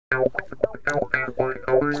Good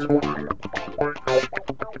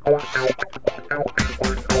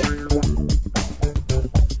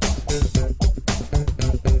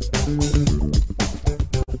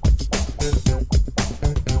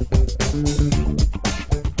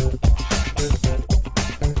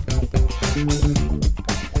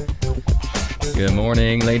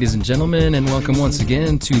morning, ladies and gentlemen, and welcome once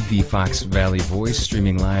again to the Fox Valley Voice,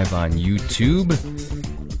 streaming live on YouTube.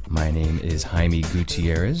 My name is Jaime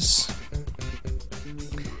Gutierrez.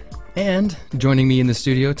 And joining me in the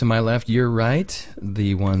studio to my left, your right,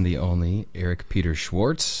 the one, the only, Eric Peter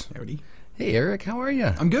Schwartz. Howdy. Hey, Eric, how are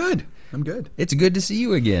you? I'm good. I'm good. It's good to see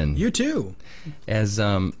you again. You too. As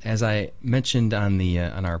I mentioned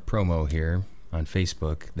on our promo here on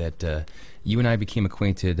Facebook, that you and I became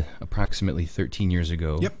acquainted approximately 13 years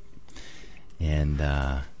ago. Yep. And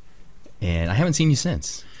I haven't seen you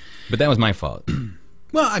since. But that was my fault.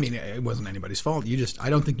 Well, I mean, it wasn't anybody's fault. I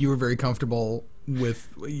don't think you were very comfortable with,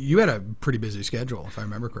 you had a pretty busy schedule, if I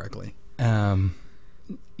remember correctly. You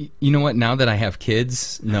know what? Now that I have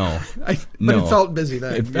kids, no. But it felt busy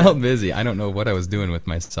then. It felt busy. I don't know what I was doing with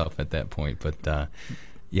myself at that point, but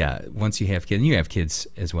yeah, once you have kids, and you have kids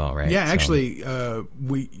as well, right? Yeah, actually,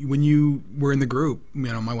 when you were in the group,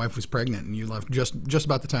 my wife was pregnant, and you left just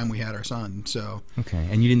about the time we had our son. So okay,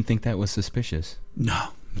 and you didn't think that was suspicious? No.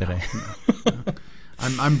 No.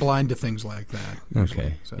 I'm blind to things like that. Usually,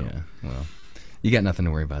 okay. So. Yeah. Well, you got nothing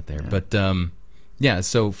to worry about there. Yeah. But yeah.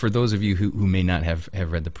 So for those of you who may not have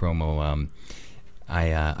read the promo,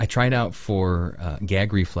 I tried out for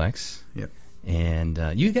Gag Reflex. Yep. And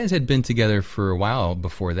you guys had been together for a while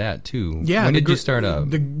before that, too. Yeah. When did you start up?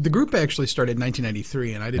 The group actually started in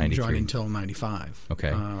 1993, and I didn't join until 95.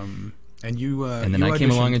 Okay. And you and then I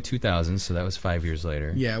came along in 2000, so that was 5 years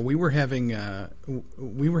later. Yeah, we were having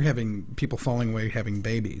people falling away having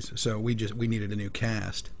babies, so we needed a new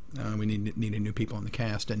cast. We needed new people in the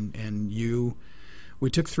cast, and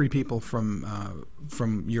we took 3 people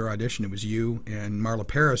from your audition. It was you and Marla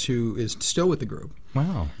Paris, who is still with the group.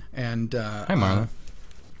 Wow. And hi, Marla.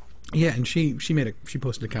 Yeah, and she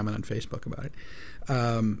posted a comment on Facebook about it.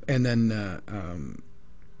 And then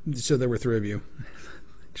so there were 3 of you.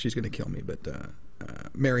 She's going to kill me, but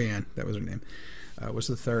Marianne, that was her name, was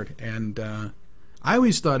the 3rd. And I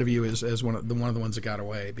always thought of you as one of the ones that got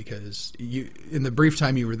away, because you, in the brief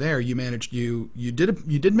time you were there, you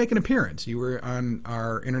did make an appearance. You were on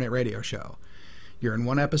our internet radio show. You're in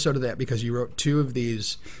one episode of that because you wrote 2 of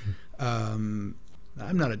these.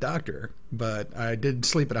 I'm not a doctor, but I did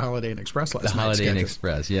sleep at a Holiday Inn Express last night. The Holiday Inn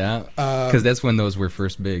Express, yeah, because that's when those were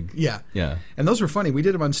first big. Yeah, yeah, and those were funny. We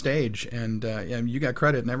did them on stage, and you got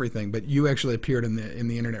credit and everything, but you actually appeared in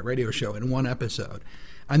the internet radio show in one episode.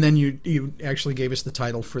 And then you actually gave us the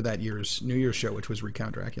title for that year's New Year's show, which was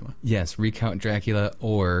Recount Dracula. Yes, Recount Dracula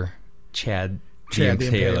or Chad the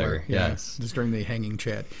Impaler. Yes, just during the hanging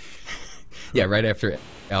Chad. Yeah, right after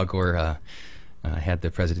Al Gore had the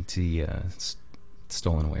presidency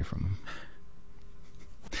stolen away from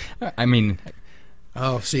him. I mean...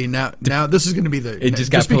 Oh, see, now this is going to be the... It just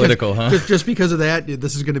got political, huh? Just because of that,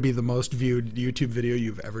 this is going to be the most viewed YouTube video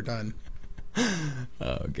you've ever done.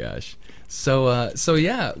 Oh gosh. So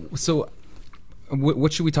yeah. So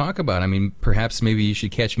what should we talk about? I mean, perhaps maybe you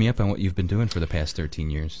should catch me up on what you've been doing for the past 13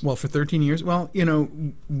 years. Well, for 13 years,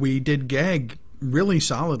 we did Gag really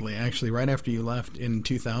solidly, actually, right after you left in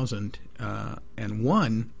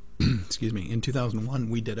 2001. Excuse me. In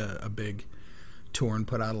 2001, we did a big tour and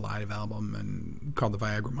put out a live album and called the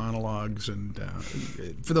Viagra Monologues. And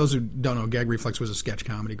for those who don't know, Gag Reflex was a sketch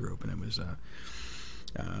comedy group, and it was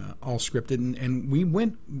all scripted. And we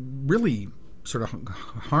went really sort of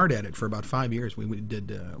hard at it for about 5 years. We did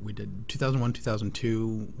 2001,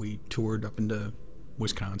 2002. We toured up into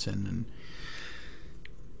Wisconsin, and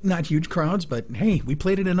not huge crowds, but hey, we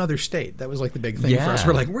played in another state. That was like the big thing for us.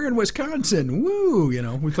 We're like, we're in Wisconsin, woo!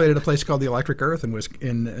 We played at a place called the Electric Earth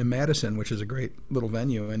in Madison, which is a great little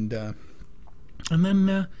venue. And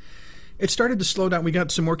then it started to slow down. We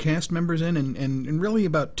got some more cast members in, and really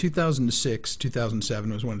about 2006,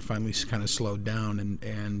 2007 was when it finally kind of slowed down.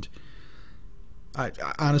 And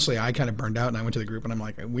honestly, I kind of burned out, and I went to the group, and I'm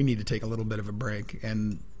like, we need to take a little bit of a break.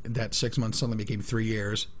 And that 6 months suddenly became 3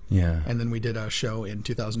 years. Yeah. And then we did a show in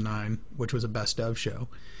 2009, which was a best of show.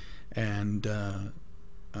 And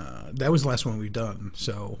that was the last one we've done.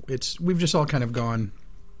 So we've just all kind of gone,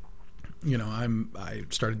 I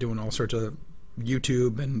started doing all sorts of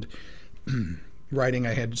YouTube and writing.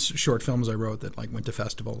 I had short films I wrote that went to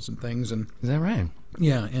festivals and things. And is that right?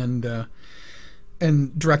 Yeah.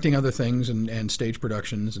 And directing other things and stage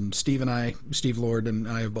productions. And Steve Lord and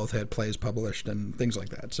I have both had plays published and things like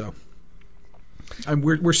that. So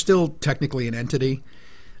We're still technically an entity,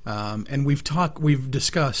 and we've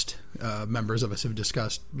discussed. Members of us have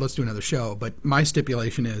discussed. Let's do another show. But my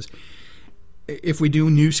stipulation is, if we do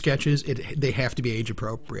new sketches, they have to be age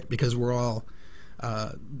appropriate because we're all.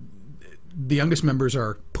 The youngest members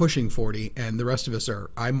are pushing 40, and the rest of us are.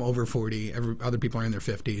 I'm over 40. Other people are in their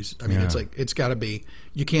 50s. I mean, it's like it's got to be.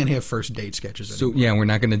 You can't have first date sketches anymore. So yeah, we're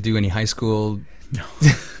not going to do any high school. No.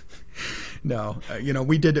 No,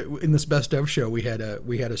 we did in this best of show. We had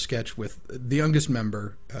a sketch with the youngest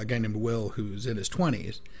member, a guy named Will, who's in his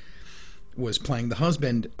 20s, was playing the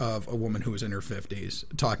husband of a woman who was in her 50s,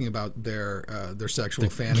 talking about their sexual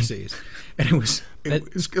fantasies, and it was a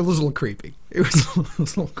little creepy. It was a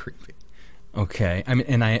little creepy. Okay, I mean,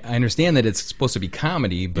 and I understand that it's supposed to be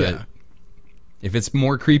comedy, but Yeah. if it's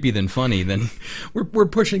more creepy than funny, then We're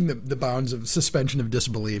pushing the bounds of suspension of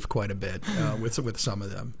disbelief quite a bit with some of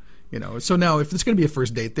them. So now if it's going to be a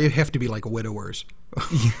first date, they have to be like widowers.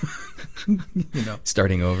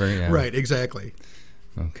 starting over. Yeah. Right, exactly.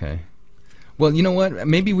 Okay. Well, you know what?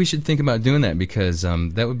 Maybe we should think about doing that because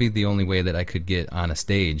that would be the only way that I could get on a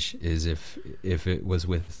stage is if it was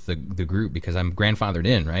with the group because I'm grandfathered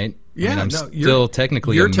in, right? Yeah, I mean, I'm no, still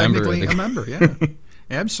technically you're a member. technically a member, yeah.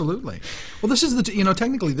 Absolutely. Well, this is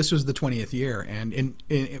technically this was the 20th year, and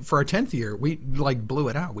for our 10th year, we like blew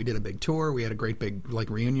it out. We did a big tour. We had a great big like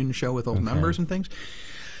reunion show with old members and things.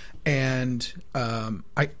 And now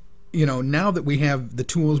that we have the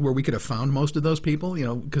tools where we could have found most of those people,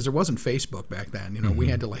 because there wasn't Facebook back then. We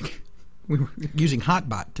had to we were using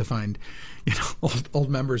Hotbot to find old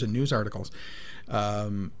members and news articles.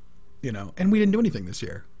 And we didn't do anything this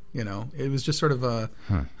year. It was just sort of a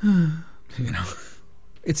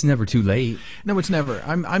It's never too late. No, it's never.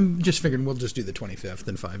 I'm just figuring we'll just do the 25th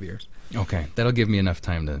in 5 years. Okay, that'll give me enough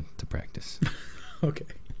time to practice. Okay.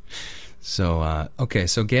 So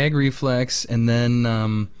so Gag Reflex, and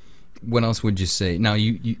then what else would you say? Now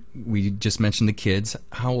we just mentioned the kids.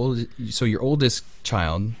 How old? So your oldest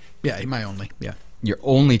child? Yeah, my only. Yeah. Your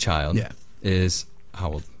only child? Yeah. Is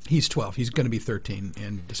how old? He's 12. He's going to be 13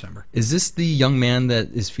 in December. Is this the young man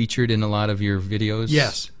that is featured in a lot of your videos?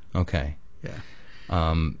 Yes. Okay. Yeah.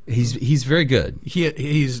 He's very good.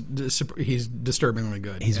 He's disturbingly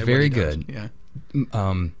good. He's at very what he does. good.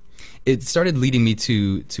 Yeah. It started leading me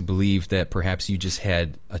to believe that perhaps you just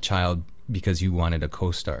had a child because you wanted a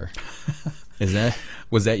co-star.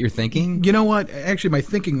 Was that your thinking? You know what? Actually, my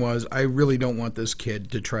thinking was I really don't want this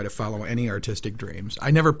kid to try to follow any artistic dreams.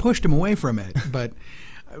 I never pushed him away from it, but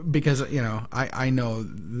because I know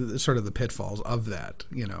sort of the pitfalls of that.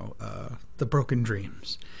 The broken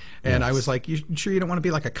dreams. And I was like, "You sure you don't want to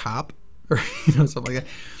be like a cop or something like that?"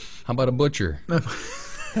 How about a butcher?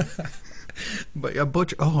 But a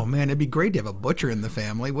butcher, oh man, it'd be great to have a butcher in the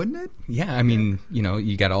family, wouldn't it? Yeah, I mean,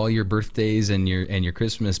 you got all your birthdays and your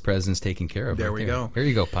Christmas presents taken care of. There we go. Here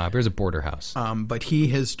you go, Pop. Here's a porterhouse. But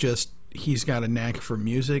he's got a knack for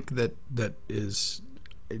music that is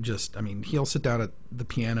just, I mean, he'll sit down at the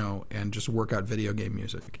piano and just work out video game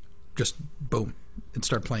music. Just boom. And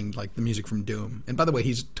start playing like the music from Doom. And by the way,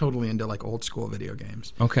 he's totally into like old school video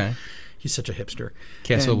games. Okay. He's such a hipster.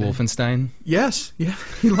 Castle Wolfenstein? Yes, yeah.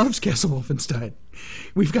 He loves Castle Wolfenstein.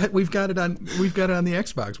 We've got it on the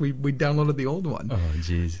Xbox. We downloaded the old one. Oh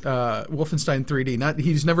jeez. Wolfenstein 3D.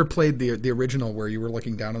 He's never played the original where you were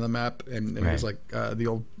looking down on the map and it was like the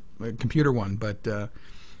old computer one, but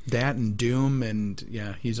that and Doom and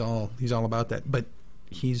yeah, he's all about that. But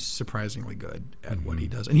he's surprisingly good at what he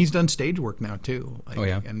does, and he's done stage work now too.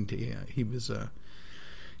 Like, and he was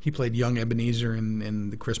he played young Ebenezer in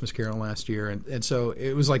the Christmas Carol last year, and so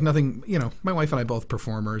it was like nothing. My wife and I both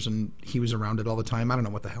performers, and he was around it all the time. I don't know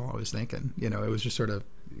what the hell I was thinking. It was just sort of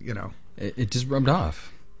it just rubbed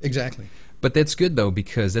off. Exactly. But that's good though,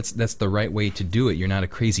 because that's the right way to do it. You're not a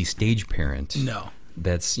crazy stage parent. No.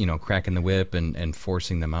 That's cracking the whip and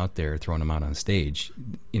forcing them out there, throwing them out on stage.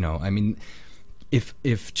 I mean.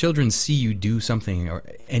 If children see you do something or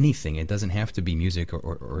anything, it doesn't have to be music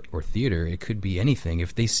or theater. It could be anything.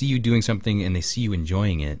 If they see you doing something and they see you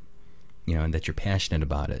enjoying it, and that you're passionate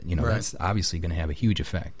about it, right. That's obviously going to have a huge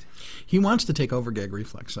effect. He wants to take over Gag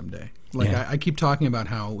Reflex someday. Like I keep talking about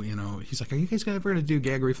how he's like, "Are you guys ever going to do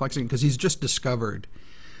Gag Reflexing?" Because he's just discovered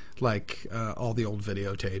like all the old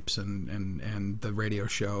videotapes and the radio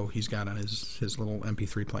show he's got on his little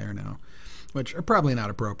MP3 player now. Which are probably not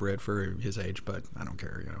appropriate for his age, but I don't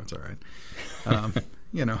care. It's all right.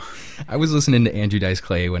 I was listening to Andrew Dice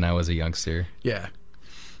Clay when I was a youngster. Yeah.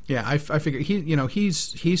 I figure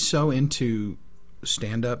he's so into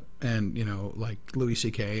stand up and like Louis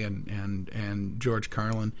C.K. and George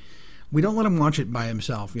Carlin. we don't let him watch it by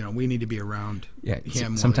himself. You know, we need to be around Yeah,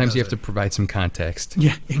 him. sometimes you have to provide some context.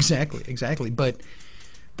 Yeah, exactly. But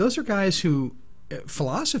those are guys who,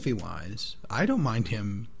 philosophy-wise, I don't mind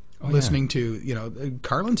him listening to. You know,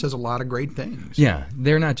 Carlin says a lot of great things. Yeah,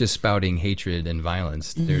 they're not just spouting hatred and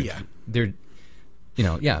violence. They're you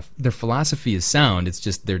know, their philosophy is sound. It's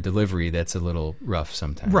just their delivery that's a little rough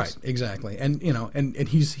sometimes. Right, exactly. And you know, and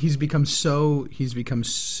he's become so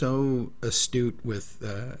astute with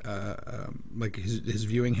like his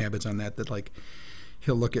viewing habits on that like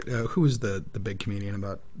he'll look at who was the big comedian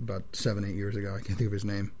about 7-8 years ago. I can't think of his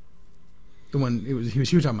name. The one he was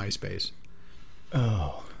huge on MySpace.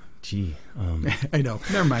 Oh. Gee, I know.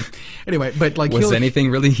 Never mind. Anyway, but like, was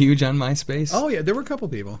anything really huge on MySpace? Oh yeah, there were a couple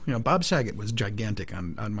people. You know, Bob Saget was gigantic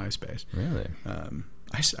on MySpace. Really?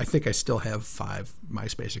 I think I still have 5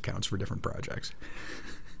 MySpace accounts for different projects.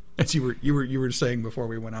 As you were saying before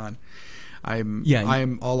we went on,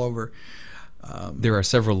 I'm all over. There are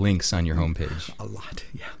several links on your homepage. A lot,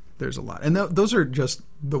 yeah. There's a lot, and those are just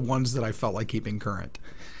the ones that I felt like keeping current.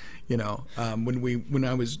 You know, when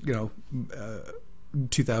I was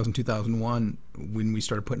 2001 when we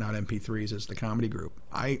started putting out MP3s as the comedy group,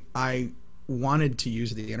 I wanted to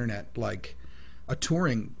use the internet like a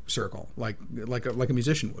touring circle, like a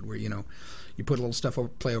musician would, where you know you put a little stuff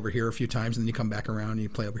play over here a few times and then you come back around and you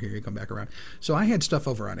play over here, you come back around. So I had stuff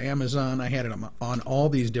over on Amazon, I had it on all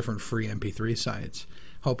these different free MP3 sites,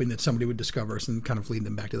 hoping that somebody would discover us and kind of lead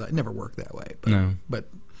them back to that. It never worked that way, but no. But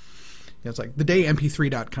you know, it's like the day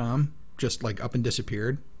mp3.com just like up and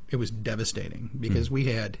disappeared. It was devastating because we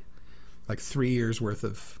had like 3 years worth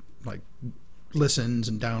of like listens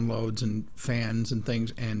and downloads and fans and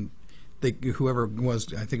things, and whoever it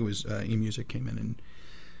was, I think it was M.U.S.I. came in and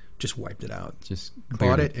just wiped it out. Just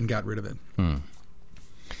bought it and got rid of it. A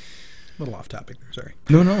little off topic there, sorry.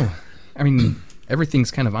 No. I mean,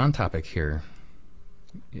 everything's kind of on topic here.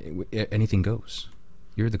 Anything goes.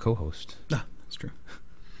 You're the co-host. Ah, that's true.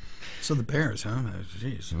 So the Bears, huh?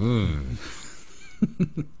 Jeez.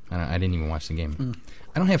 I didn't even watch the game.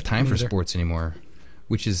 I don't have time for sports anymore,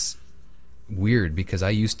 which is weird because I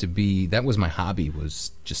used to be, that was my hobby,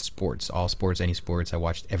 was just sports, all sports, any sports. I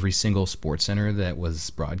watched every single sports center that was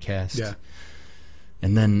broadcast. Yeah.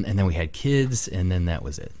 And then we had kids, and then that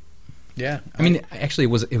was it. Yeah. I mean, actually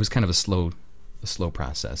it was kind of a slow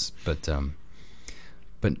process, but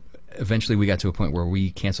eventually we got to a point where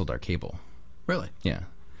we canceled our cable. Really? Yeah.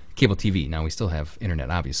 Cable TV. Now we still have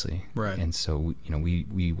internet, obviously, right? And so you know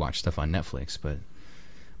we watch stuff on Netflix, but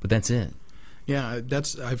that's it. Yeah,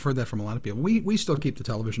 I've heard that from a lot of people. We still keep the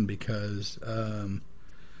television because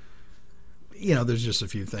you know, there's just a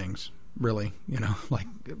few things really, you know, like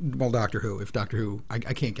Doctor Who. If Doctor Who, I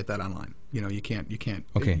can't get that online. You know, you can't.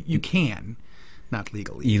 Okay, you can, not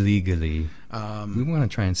legally. Illegally. We want to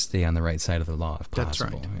try and stay on the right side of the law if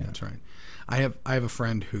possible. That's right. Yeah. That's right. I have a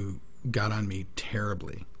friend who got on me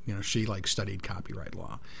terribly. You know, she like studied copyright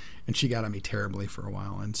law, and she got on me terribly for a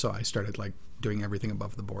while, and so I started like doing everything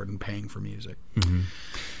above the board and paying for music. Mm-hmm.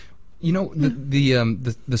 You know,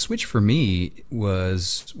 the switch for me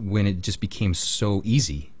was when it just became so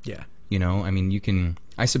easy. Yeah. You know, I mean,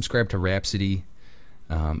 I subscribe to Rhapsody,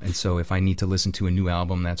 and so if I need to listen to a new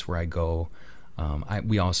album, that's where I go.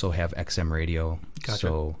 We also have XM radio,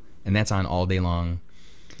 gotcha. And that's on all day long.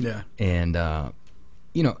 Yeah. And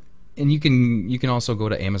you know. And you can also go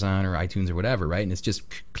to Amazon or iTunes or whatever, right? And it's just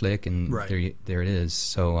click and there it is.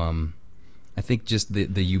 So I think just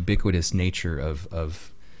the ubiquitous nature of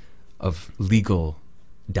legal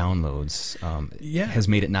downloads has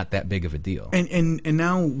made it not that big of a deal. And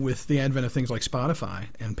now with the advent of things like Spotify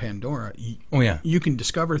and Pandora, you can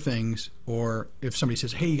discover things, or if somebody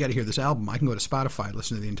says, hey, you got to hear this album, I can go to Spotify,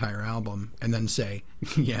 listen to the entire album, and then say,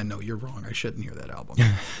 yeah, no, you're wrong, I shouldn't hear that album.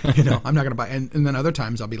 You know, I'm not going to buy it. And then other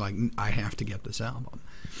times I'll be like, I have to get this album.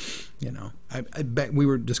 You know, I bet we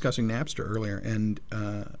were discussing Napster earlier, and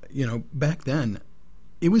you know, back then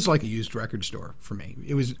it was like a used record store for me.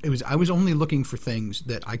 It was I was only looking for things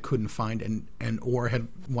that I couldn't find and or had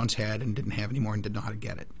once had and didn't have anymore and didn't know how to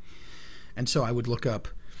get it. And so I would look up,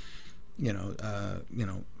 you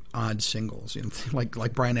know, odd singles, you know,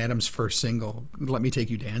 like Bryan Adams' first single, "Let Me Take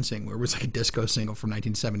You Dancing," where it was like a disco single from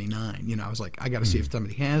 1979. You know, I was like, I got to see if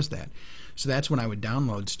somebody has that. So that's when I would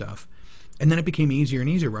download stuff, and then it became easier and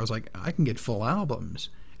easier. Where I was like, I can get full albums.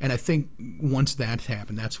 And I think once that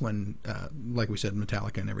happened, that's when, like we said,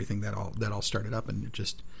 Metallica and everything, that all started up, and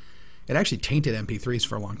it actually tainted MP3s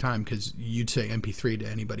for a long time, because you'd say MP3 to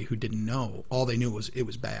anybody who didn't know, all they knew was it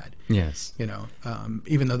was bad. Yes. You know,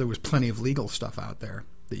 even though there was plenty of legal stuff out there,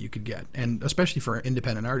 that you could get, and especially for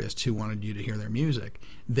independent artists who wanted you to hear their music,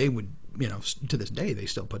 they would, to this day, they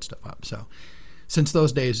still put stuff up. So since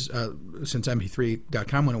those days, since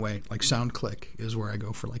mp3.com went away, like SoundClick is where I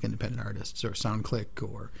go for like independent artists, or SoundClick,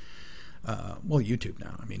 or YouTube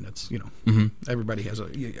now. I mean, that's everybody has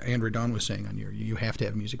Andrew Dawn was saying on you have to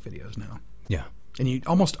have music videos now. Yeah, and you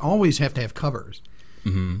almost always have to have covers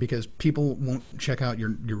because people won't check out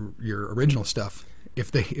your original stuff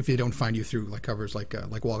if they don't find you through like covers like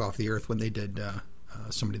Walk Off the Earth when they did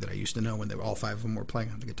somebody that I used to know when all five of them were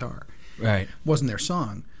playing on the guitar. Right, wasn't their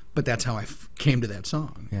song, but that's how I came to that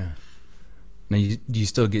song. Yeah. Now, do you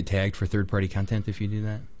still get tagged for third-party content if you do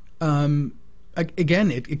that?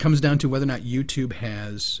 Again, it comes down to whether or not YouTube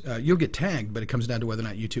has. You'll get tagged, but it comes down to whether or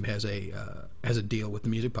not YouTube has a deal with the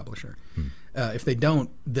music publisher. If they don't,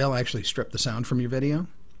 they'll actually strip the sound from your video,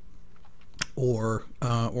 or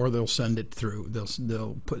they'll send it through.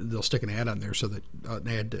 They'll stick an ad on there so that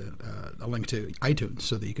a link to iTunes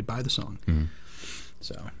so that you could buy the song.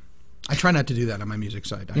 So I try not to do that on my music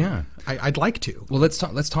side. I'd like to. Well,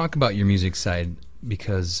 let's talk about your music side,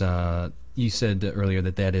 because you said earlier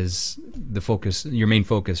that is the focus, your main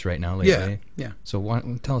focus right now lately. Yeah.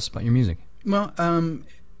 So tell us about your music. Well,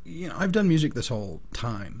 I've done music this whole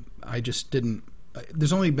time. I just didn't.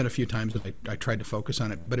 There's only been a few times that I tried to focus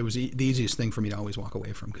on it, but it was the easiest thing for me to always walk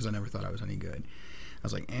away from because I never thought I was any good. I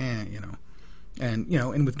was like, and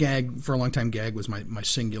with Gag for a long time, Gag was my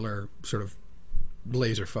singular sort of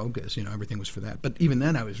laser focus. Everything was for that. But even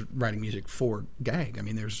then, I was writing music for Gag. I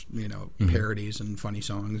mean, there's parodies and funny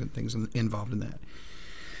songs and things involved in that.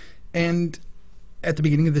 And at the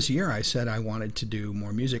beginning of this year, I said I wanted to do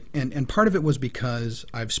more music, and part of it was because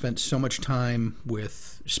I've spent so much time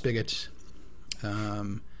with Spiggitz,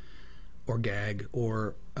 or Gag,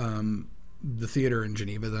 or the theater in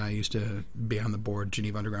Geneva that I used to be on the board,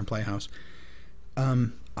 Geneva Underground Playhouse.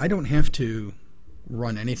 I don't have to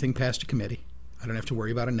run anything past a committee. I don't have to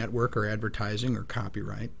worry about a network or advertising or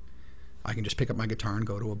copyright. I can just pick up my guitar and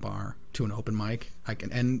go to a bar, to an open mic.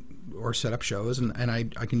 Or set up shows, and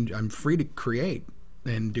I'm free to create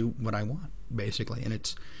and do what I want, basically. And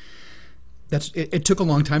it took a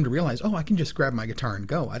long time to realize, I can just grab my guitar and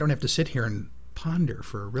go. I don't have to sit here and ponder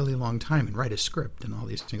for a really long time and write a script and all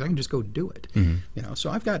these things. I can just go do it. So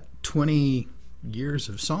I've got 20 years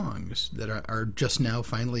of songs that are just now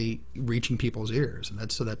finally reaching people's ears, and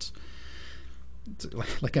that's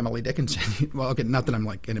like Emily Dickinson. Well, okay, not that I'm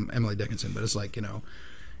like Emily Dickinson, but it's like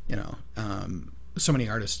so many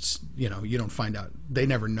artists. You don't find out. They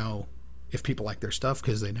never know if people like their stuff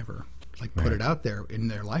because they never put it out there in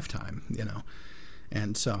their lifetime.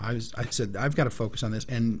 And so I said I've got to focus on this.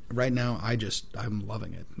 And right now I'm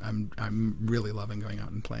loving it. I'm really loving going out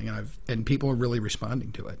and playing, and people are really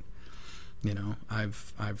responding to it.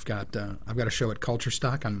 I've got a show at Culture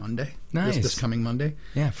Stock on Monday. Nice. This coming Monday.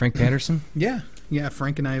 Yeah, Frank Patterson. Yeah.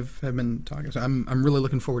 Frank and I have been talking. So I'm really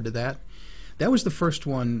looking forward to that. That was the first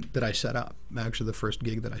one that I set up. Actually, the first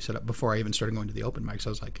gig that I set up before I even started going to the open mics. I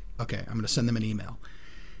was like, okay, I'm going to send them an email,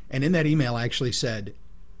 and in that email, I actually said,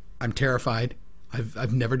 I'm terrified.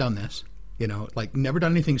 I've never done this. Never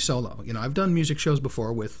done anything solo. I've done music shows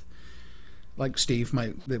before with. Like Steve,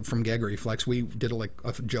 from Gag Reflex, we did a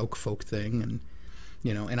joke folk thing, and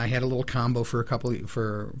and I had a little combo for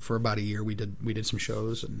for about a year. We did some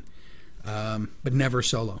shows, and but never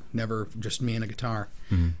solo, never just me and a guitar.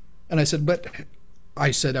 And I said,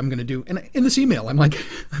 I'm going to do, and in this email, I'm like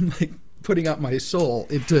putting out my soul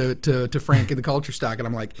to Frank in the Culture Stock, and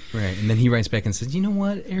I'm like, right. And then he writes back and says, you know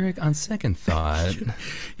what, Eric? On second thought,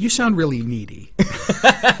 you sound really needy.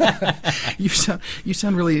 you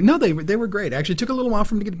sound really they were great. Actually, it took a little while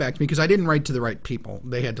for him to get back to me because I didn't write to the right people.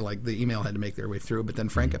 They had to the email had to make their way through. But then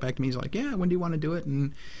Frank got back to me. He's like, yeah, when do you want to do it?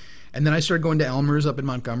 And then I started going to Elmer's up in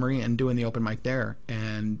Montgomery and doing the open mic there.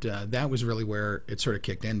 And that was really where it sort of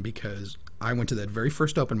kicked in because I went to that very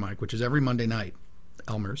first open mic, which is every Monday night.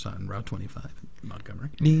 Elmer's on Route 25 in Montgomery.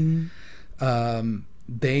 Ding.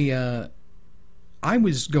 I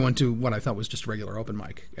was going to what I thought was just a regular open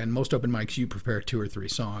mic, and most open mics you prepare 2 or 3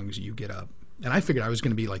 songs, you get up, and I figured I was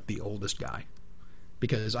going to be like the oldest guy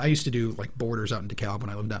because I used to do borders out in DeKalb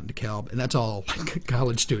when I lived out in DeKalb, and that's all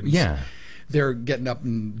college students. Yeah, they're getting up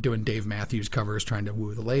and doing Dave Matthews covers, trying to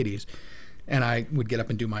woo the ladies, and I would get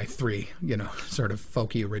up and do my 3, sort of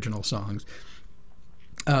folky original songs.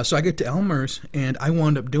 So I get to Elmer's, and I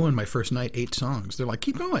wound up doing my first night 8 songs. They're like,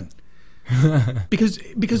 keep going. because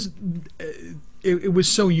it was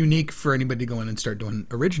so unique for anybody to go in and start doing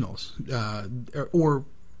originals.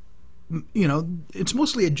 It's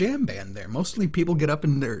mostly a jam band there. Mostly people get up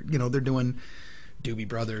and they're doing Doobie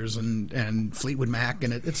Brothers and Fleetwood Mac,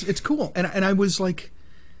 and it's cool. And I was like,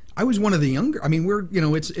 I was one of the younger. I mean,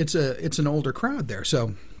 it's an older crowd there,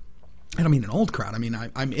 so I don't mean an old crowd. I mean,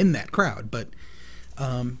 I'm in that crowd, but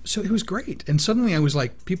so it was great. And suddenly I was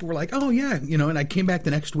like, people were like, oh yeah, and I came back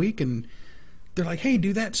the next week and they're like, hey,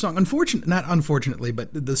 do that song. Not unfortunately, but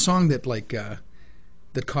the song that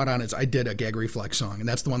that caught on is I did a Gag Reflex song, and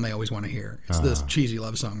that's the one they always want to hear. It's this cheesy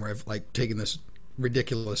love song where I've taken this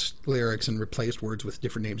ridiculous lyrics and replaced words with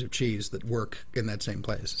different names of cheese that work in that same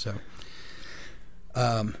place. So,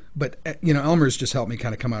 but Elmer's just helped me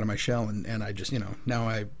kind of come out of my shell, and I just now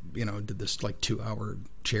I did this 2-hour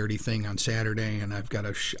charity thing on Saturday, and I've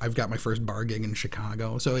got my first bar gig in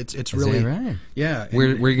Chicago. So it's really Is that right? Yeah. Where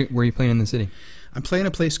are you playing in the city? I'm playing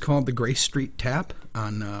a place called the Grace Street Tap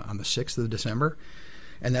on the 6th of December.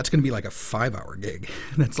 And that's going to be like a 5-hour gig.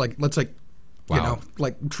 That's Wow.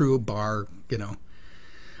 True bar,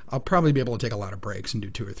 I'll probably be able to take a lot of breaks and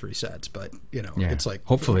do 2 or 3 sets, but it's like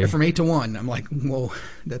hopefully from 8 to 1, I'm like, whoa,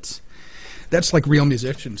 that's like real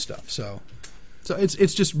musician stuff. So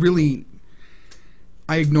it's just really,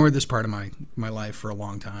 I ignored this part of my life for a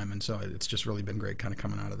long time, and so it's just really been great kind of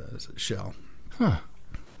coming out of the shell. Huh.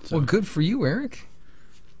 So, well, good for you, Eric.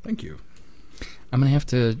 Thank you. I'm going to have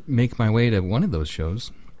to make my way to one of those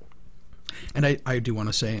shows. And I do want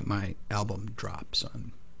to say my album drops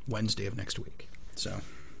on Wednesday of next week. So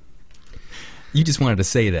You just wanted to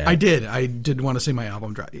say that. I did. I did want to say my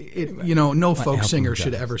album drops. No folk singer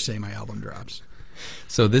should ever say my album drops.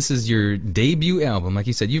 So this is your debut album. Like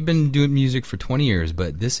you said, you've been doing music for 20 years,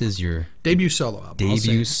 but this is your debut solo album.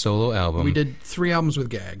 Debut solo album. We did 3 albums with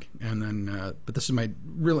Gag, and then but this is my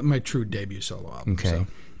true debut solo album. Okay. So.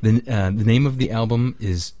 The name of the album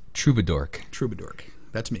is Troubadork. Troubadork.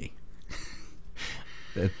 That's me.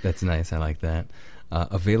 That's nice. I like that.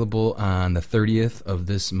 Available on the 30th of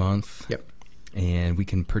this month. Yep. And we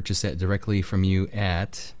can purchase that directly from you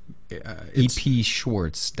at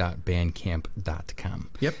epschwartz.bandcamp.com.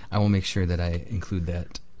 Yep. I will make sure that I include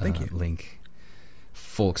that Thank you. link.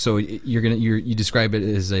 Folk. So you describe it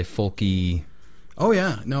as a folky. Oh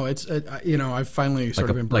yeah. No, it's I've finally sort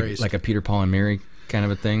of embraced like a Peter, Paul, and Mary kind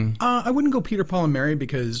of a thing. I wouldn't go Peter, Paul, and Mary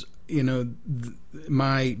because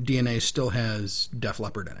my DNA still has Def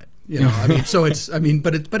Leppard in it. I mean, so it's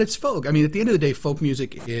but it's folk. I mean, at the end of the day, folk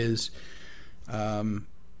music is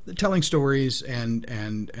telling stories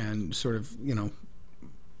and sort of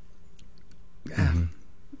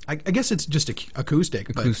I guess it's just acoustic.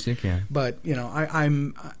 Acoustic, yeah. But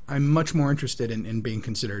I'm much more interested in being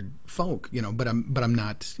considered folk. But I'm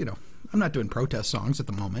not I'm not doing protest songs at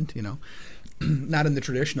the moment. Not in the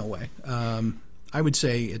traditional way. I would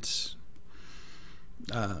say it's.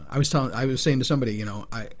 I was saying to somebody,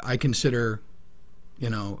 I consider,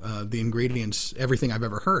 the ingredients, everything I've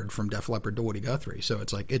ever heard from Def Leppard to Woody Guthrie. So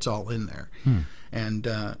it's like it's all in there, and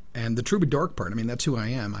the Troubadork part. I mean, that's who I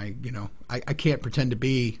am. I can't pretend to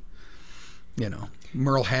be,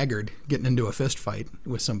 Merle Haggard getting into a fist fight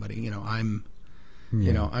with somebody. I'm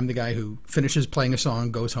the guy who finishes playing a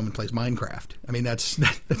song, goes home and plays Minecraft. I mean, that's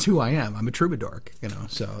who I am. I'm a Troubadork,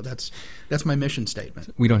 so that's my mission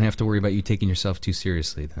statement. We don't have to worry about you taking yourself too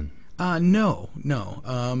seriously then. No.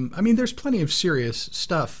 I mean, there's plenty of serious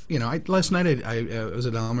stuff. Last night I was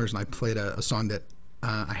at Elmer's and I played a song that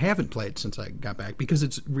I haven't played since I got back because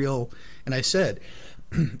it's real, and I said,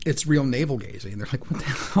 it's real navel gazing. And they're like, what the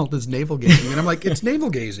hell is navel gazing? And I'm like, it's navel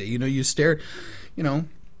gazing. You stare,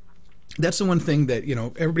 That's the one thing that,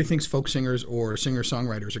 everybody thinks folk singers or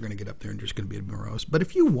singer-songwriters are going to get up there and just going to be morose. But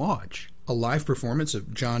if you watch a live performance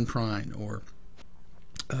of John Prine or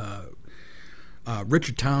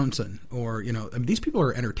Richard Townsend or, these people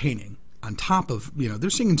are entertaining on top of, they're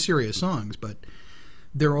singing serious songs, but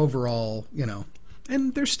they're overall,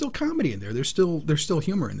 and there's still comedy in there. There's still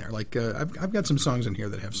humor in there. Like I've got some songs in here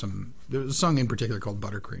that have some, there's a song in particular called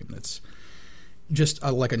Buttercream that's just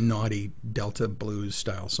like a naughty Delta blues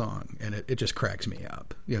style song, and it just cracks me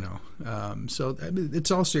up, So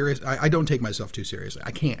it's all serious. I don't take myself too seriously.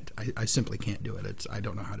 I can't. I simply can't do it. I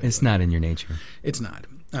don't know how to. It's not in your nature. It's not,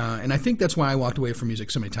 and I think that's why I walked away from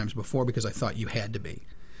music so many times before because I thought you had to be.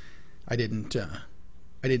 I didn't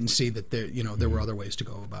see that there were other ways to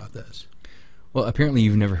go about this. Well, apparently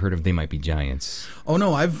you've never heard of They Might Be Giants. Oh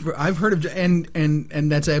no, I've heard of and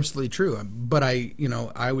that's absolutely true. But I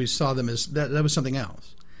always saw them as that was something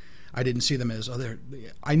else. I didn't see them as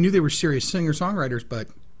I knew they were serious singer-songwriters, but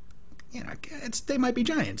They Might Be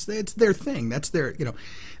Giants. It's their thing. That's their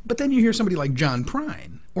But then you hear somebody like John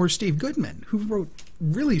Prine or Steve Goodman who wrote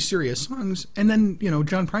really serious songs, and then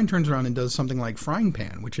John Prine turns around and does something like Frying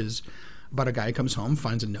Pan, which is about a guy who comes home,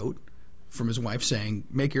 finds a note from his wife saying,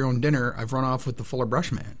 "Make your own dinner. I've run off with the Fuller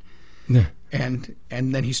Brush Man." Yeah. And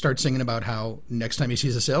then he starts singing about how next time he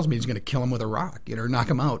sees a salesman, he's going to kill him with a rock, or knock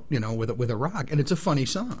him out, with a rock. And it's a funny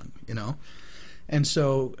song, And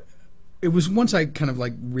so it was once I kind of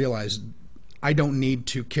like realized I don't need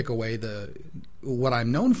to kick away what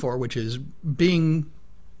I'm known for, which is being,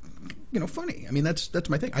 funny. I mean, that's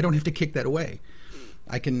my thing. I don't have to kick that away.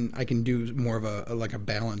 I can do more of a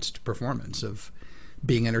balanced performance of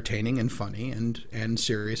being entertaining and funny and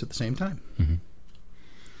serious at the same time. Mm-hmm.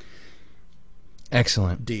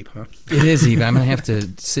 Excellent. Deep, huh? It is deep. I'm going to have to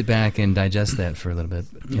sit back and digest that for a little bit.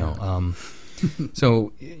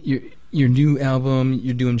 So your new album,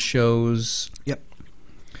 you're doing shows. Yep.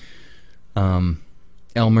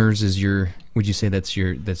 Elmer's is would you say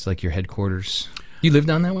that's like your headquarters? You live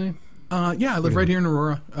down that way? Yeah, I live right here in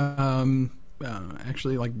Aurora.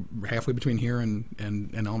 Actually, like halfway between here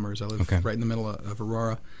and Elmer's. I live right in the middle of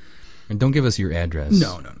Aurora. And don't give us your address.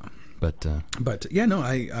 No. But yeah, no,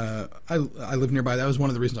 I live nearby. That was one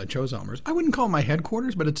of the reasons I chose Elmer's. I wouldn't call it my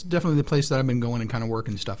headquarters, but it's definitely the place that I've been going and kind of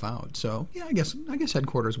working stuff out. So yeah, I guess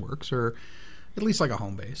headquarters works, or at least like a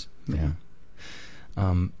home base. Yeah.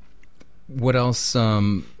 What else?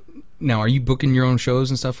 Now, are you booking your own shows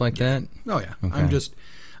and stuff like that? Oh yeah. Okay.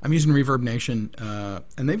 I'm using Reverb Nation,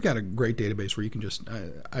 and they've got a great database where you can just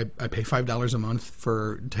I pay $5 a month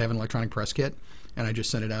to have an electronic press kit. And I just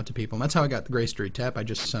sent it out to people. And that's how I got the Gray Street Tap. I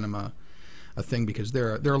just sent them a thing because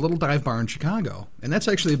they're a little dive bar in Chicago. And that's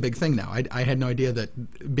actually a big thing now. I had no idea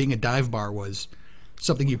that being a dive bar was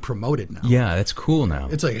something you promoted now. Yeah, that's cool now.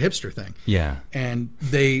 It's like a hipster thing. Yeah. And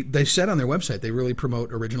they said on their website they really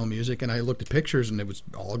promote original music. And I looked at pictures, and it was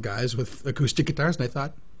all guys with acoustic guitars. And I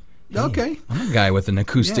thought, okay. I'm a guy with an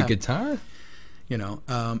acoustic guitar.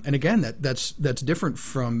 And again, that's different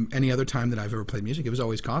from any other time that I've ever played music. It was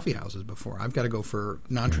always coffee houses before. I've got to go for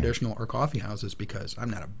non-traditional or coffee houses because I'm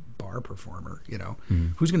not a bar performer. Mm-hmm.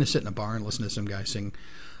 Who's going to sit in a bar and listen to some guy sing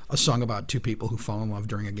a song about two people who fall in love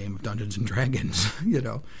during a game of Dungeons and Dragons?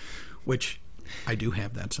 Which I do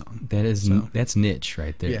have that song. That's niche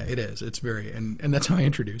right there. Yeah, it is. It's very and that's how I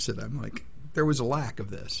introduce it. I'm like, there was a lack of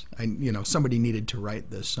this. Somebody needed to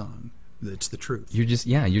write this song. It's the truth. You're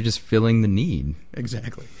just filling the need.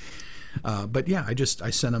 Exactly. But yeah, I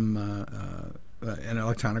sent them an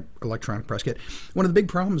electronic press kit. One of the big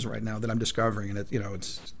problems right now that I'm discovering, and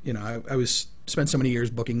I was spent so many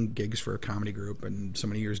years booking gigs for a comedy group and so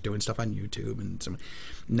many years doing stuff on YouTube, and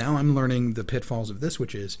now I'm learning the pitfalls of this,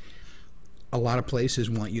 which is a lot of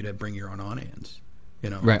places want you to bring your own audience.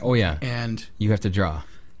 Right. Oh yeah. And you have to draw.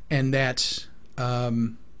 And that's.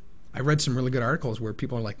 I read some really good articles where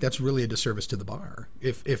people are like, "That's really a disservice to the bar."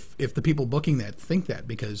 If the people booking that think that,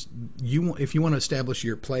 because if you want to establish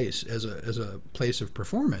your place as a place of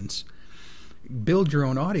performance, build your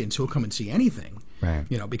own audience who'll come and see anything. Right.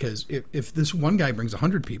 Because if this one guy brings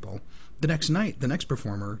 100 people, the next night the next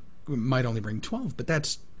performer might only bring 12, but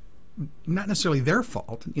that's not necessarily their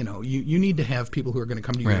fault. You need to have people who are going to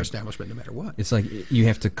come to your establishment no matter what. It's like you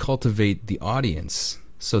have to cultivate the audience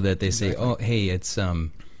so that they say, "Oh, hey,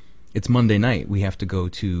 it's Monday night. We have to go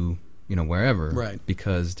to, wherever." Right.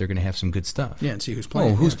 Because they're going to have some good stuff. Yeah, and see who's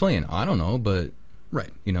playing. Oh, who's playing? I don't know, but,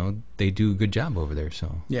 right. They do a good job over there,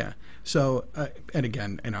 so. Yeah. So, and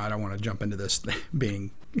again, I don't want to jump into this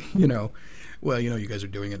being, well, you guys are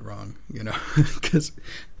doing it wrong, because,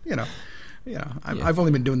 I've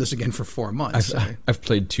only been doing this again for 4 months. I've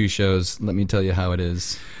played 2 shows. Let me tell you how it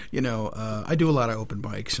is. I do a lot of open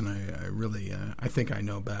mics, and I really, I think I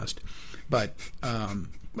know best.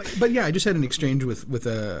 But yeah, I just had an exchange with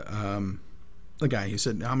a guy. He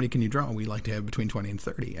said, "How many can you draw?" We like to have between 20 and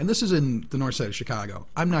 30. And this is in the north side of Chicago.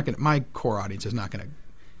 My core audience is not going to,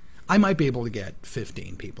 I might be able to get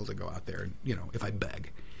 15 people to go out there, if I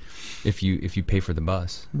beg. If you pay for the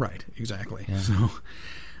bus. Right, exactly. Yeah. So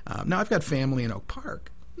now I've got family in Oak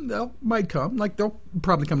Park. Might come. They'll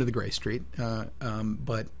probably come to the Gray Street. But,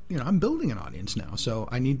 I'm building an audience now. So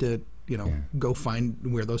I need to, go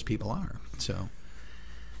find where those people are. So.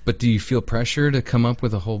 But do you feel pressure to come up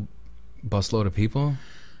with a whole busload of people?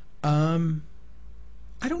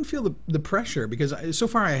 I don't feel the pressure because so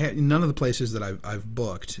far none of the places that I've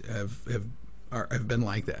booked have been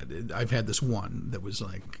like that. I've had this one that was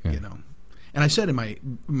like, and I said in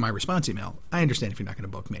my response email, I understand if you're not going to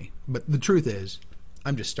book me, but the truth is,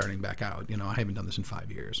 I'm just starting back out. I haven't done this in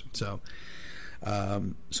 5 years, so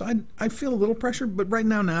I feel a little pressure, but right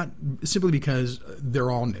now not, simply because they're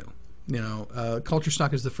all new. Culture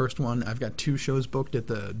Stock is the first one. I've got 2 shows booked at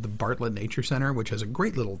the Bartlett Nature Center, which has a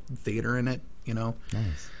great little theater in it.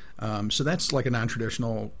 Nice. So that's like a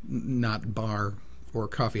non-traditional, not bar or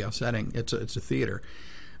coffee house setting. It's a theater.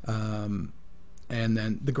 And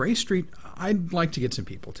then the Gray Street, I'd like to get some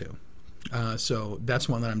people too. So that's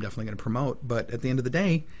one that I'm definitely going to promote. But at the end of the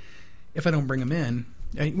day, if I don't bring them in,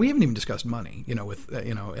 we haven't even discussed money, with at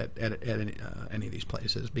any of these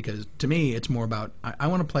places, because to me it's more about I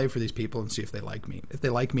want to play for these people and see if they like me. If they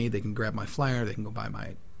like me, they can grab my flyer, they can go buy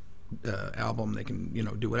my album, they can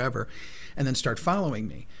do whatever, and then start following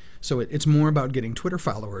me. So it's more about getting Twitter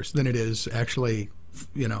followers than it is actually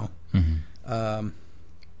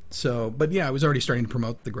So, but yeah, I was already starting to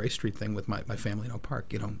promote the Gray Street thing with my family in Oak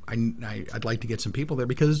Park. I'd like to get some people there,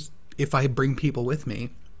 because if I bring people with me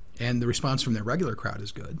and the response from their regular crowd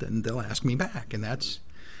is good, then they'll ask me back, and that's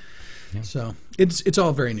so it's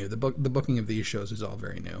all very new. The booking of these shows is all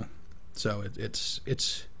very new, so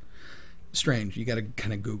it's strange. You got to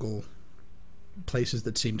kind of Google places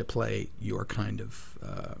that seem to play your kind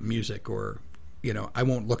of music, or I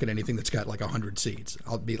won't look at anything that's got like 100 seats.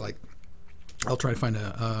 I'll try to find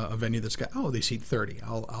a venue that's got they seat 30.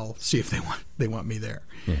 I'll see if they want me there.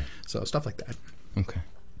 Yeah. So stuff like that. Okay.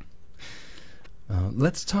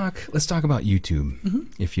 Let's talk about YouTube,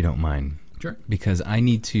 if you don't mind. Sure. Because I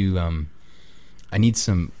need to I need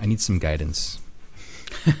some guidance.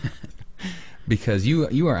 Because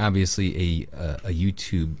you are obviously a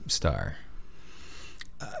YouTube star.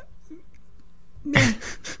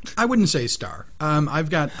 I wouldn't say star. I've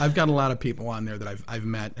got a lot of people on there that I've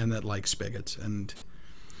met and that like Spiggitz, and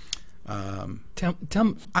I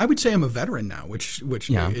would say I'm a veteran now, which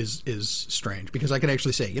is strange, because I could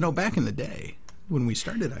actually say, back in the day when we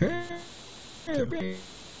started,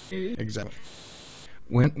 exactly.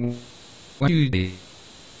 When you be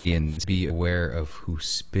aware of who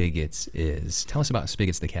Spiggitz is, tell us about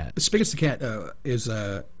Spiggitz the Cat. Spiggitz the Cat is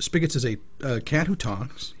Spiggitz is a cat who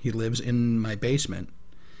talks. He lives in my basement,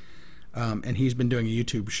 and he's been doing a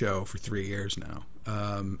YouTube show for 3 years now,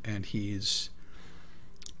 and he's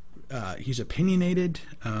opinionated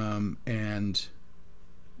and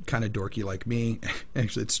kind of dorky like me.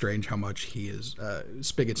 Actually, it's strange how much he is.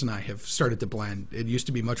 Spiggitz and I have started to blend. It used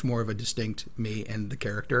to be much more of a distinct me and the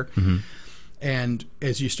character. And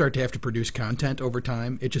as you start to have to produce content over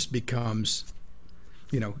time, it just becomes,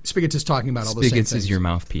 Spiggitz is talking about all the same things. Spiggitz is your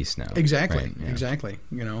mouthpiece now. Exactly, right? Yeah. Exactly.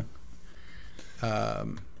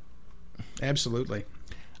 Absolutely.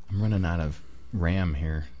 I'm running out of RAM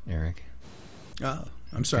here, Eric. Oh,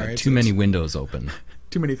 I'm sorry. Too many windows open.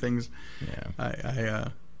 Too many things. Yeah.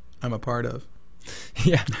 I'm a part of.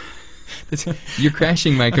 Yeah. You're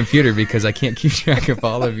crashing my computer because I can't keep track of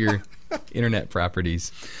all of your internet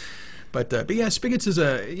properties. But yeah, Spiggitz is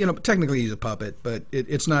technically he's a puppet, but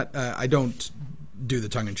it's not. I don't do the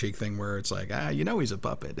tongue-in-cheek thing where it's like, he's a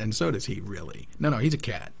puppet, and so does he really. No, he's a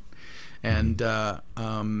cat, and I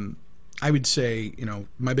would say,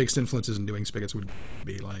 my biggest influences in doing Spiggitz would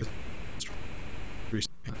be like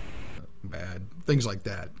bad things like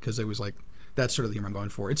that, because it was like that's sort of the humor I'm going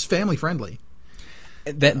for. It's family friendly.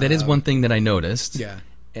 That is one thing that I noticed. Yeah,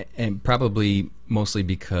 and probably mostly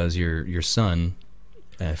because your son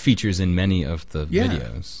features in many of the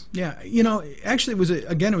videos. Yeah, actually, it was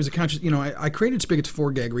a conscious. I created Spiggitz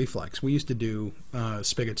for Gag Reflex. We used to do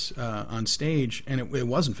Spiggitz on stage, and it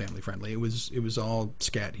wasn't family friendly. It was all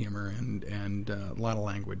scat humor and a lot of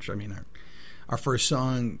language. I mean, our first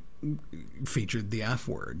song featured the F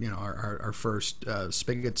word. Our first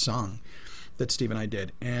Spiggitz song that Steve and I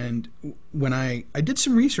did. And when I did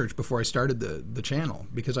some research before I started the channel,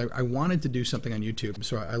 because I wanted to do something on YouTube.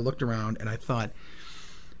 So I looked around and I thought,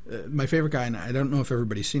 my favorite guy, and I don't know if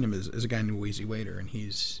everybody's seen him, is a guy named Wheezy Waiter, and he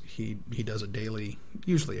does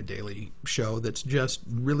usually a daily show that's just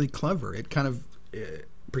really clever. It kind of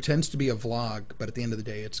pretends to be a vlog, but at the end of the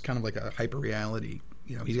day, it's kind of like a hyper reality.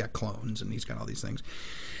 He's got clones and he's got all these things.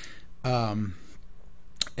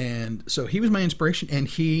 And so he was my inspiration, and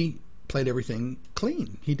he played everything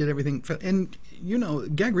clean. He did everything, and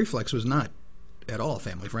Gag Reflex was not at all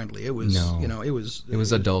family friendly. It was it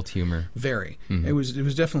was adult humor. Very. It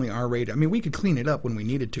was definitely R-rated. I mean, we could clean it up when we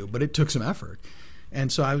needed to, but it took some effort.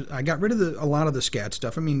 And so I got rid of a lot of the scat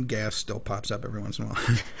stuff. I mean, gas still pops up every once in a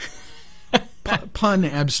while. Pun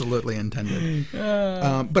absolutely intended.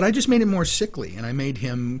 But I just made it more sickly, and I made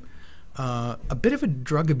him a bit of a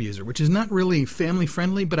drug abuser, which is not really family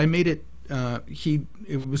friendly, but I made it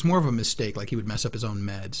it was more of a mistake. Like, he would mess up his own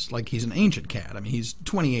meds. Like, he's an ancient cat. I mean, he's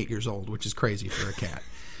 28 years old, which is crazy for a cat.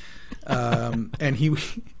 So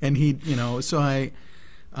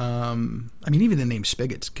I mean, even the name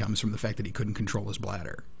Spiggitz comes from the fact that he couldn't control his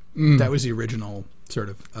bladder. That was the original sort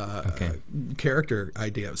of character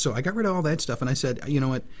idea. So I got rid of all that stuff, and I said, you know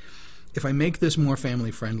what? If I make this more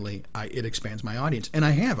family friendly, it expands my audience. And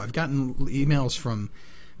I have. I've gotten emails from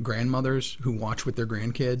grandmothers who watch with their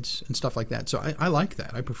grandkids and stuff like that. So I like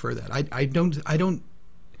that. I prefer that.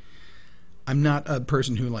 I'm not a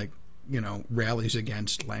person who rallies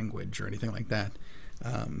against language or anything like that.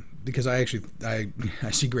 Because I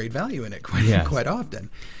see great value in it quite often.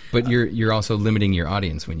 But you're also limiting your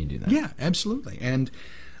audience when you do that. Yeah, absolutely. And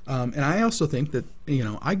I also think that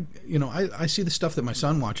I see the stuff that my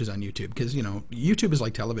son watches on YouTube, because YouTube is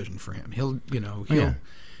like television for him.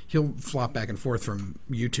 He'll flop back and forth from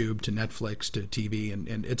YouTube to Netflix to TV,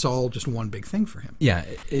 and it's all just one big thing for him. Yeah,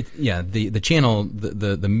 the channel,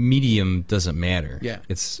 the medium doesn't matter. Yeah,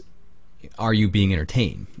 it's, are you being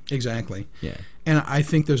entertained? Exactly. Yeah. And I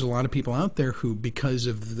think there's a lot of people out there who, because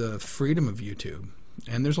of the freedom of YouTube,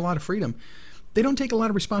 and there's a lot of freedom, they don't take a lot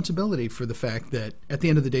of responsibility for the fact that at the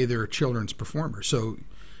end of the day they're a children's performer. So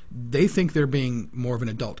they think they're being more of an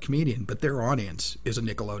adult comedian, but their audience is a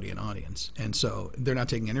Nickelodeon audience, and so they're not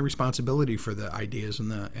taking any responsibility for the ideas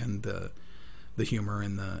and the humor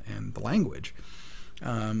and the language.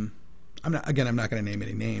 I'm not going to name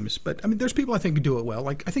any names, but I mean, there's people I think who do it well.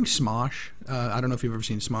 Like, I think Smosh. I don't know if you've ever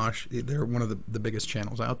seen Smosh. They're one of the biggest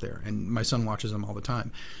channels out there, and my son watches them all the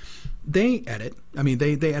time. They edit. I mean,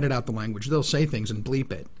 they edit out the language. They'll say things and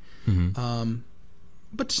bleep it. Mm-hmm.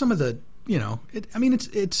 But some of the,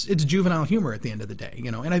 it's juvenile humor at the end of the day,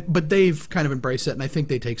 but they've kind of embraced it, and I think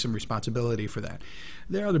they take some responsibility for that.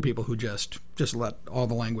 There are other people who just let all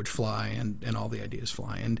the language fly and all the ideas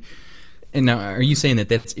fly. And now, are you saying that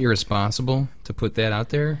that's irresponsible to put that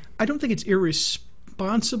out there? I don't think it's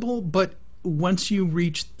irresponsible, but once you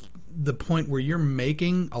reach the point where you're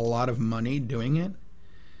making a lot of money doing it,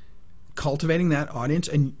 cultivating that audience,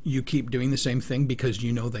 and you keep doing the same thing because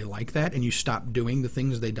they like that, and you stop doing the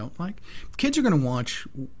things they don't like, kids are going to watch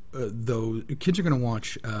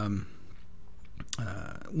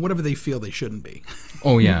whatever they feel they shouldn't be.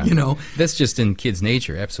 Oh, yeah. That's just in kids'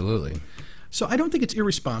 nature, absolutely. So I don't think it's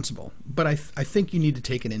irresponsible, but I think you need to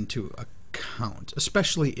take it into account,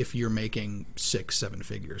 especially if you're making 6-7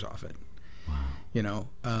 figures off it.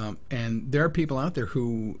 Wow. And there are people out there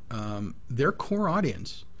who their core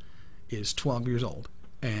audience is 12 years old,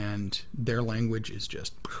 and their language is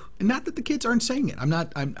just, and not that the kids aren't saying it. I'm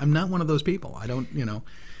not one of those people. I don't,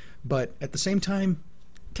 but at the same time,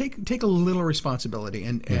 take a little responsibility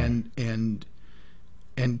and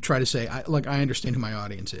try to say, I understand who my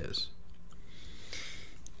audience is.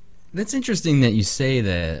 That's interesting that you say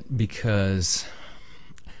that, because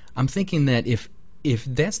I'm thinking that if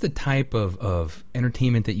that's the type of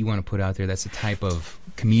entertainment that you want to put out there, that's the type of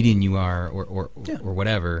comedian you are, or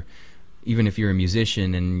whatever, even if you're a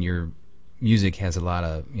musician and your music has a lot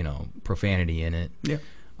of profanity in it,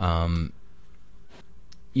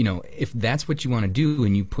 if that's what you want to do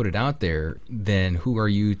and you put it out there, then who are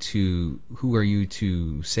you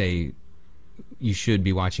to say you should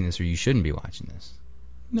be watching this or you shouldn't be watching this?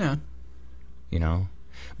 Yeah.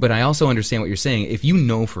 But I also understand what you're saying. If you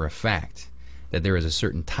know for a fact that there is a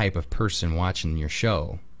certain type of person watching your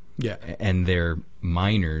show, and they're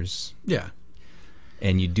minors,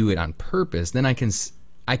 and you do it on purpose, then I can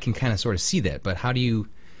kind of sort of see that. But how do you?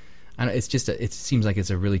 It's just it seems like it's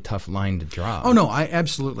a really tough line to draw. Oh no, I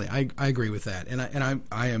absolutely I agree with that, and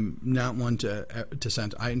I am not one to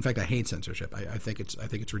censor. In fact, I hate censorship. I think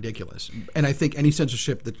it's ridiculous, and I think any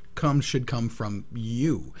censorship that should come from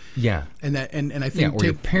you. Yeah, and I think or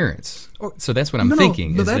your parents. So that's what I'm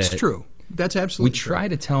thinking. No, that's true. That's absolutely true. We try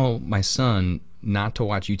to tell my son not to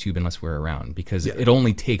watch YouTube unless we're around, because it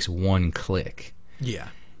only takes one click. Yeah.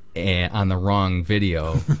 And on the wrong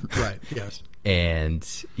video. Right. Yes. And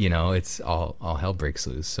it's all hell breaks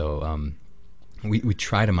loose. So we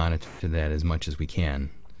try to monitor that as much as we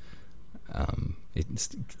can.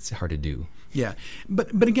 It's hard to do. Yeah,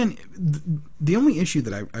 but again, the only issue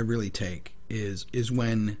that I really take is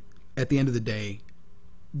when at the end of the day,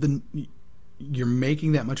 you're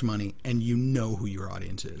making that much money and you know who your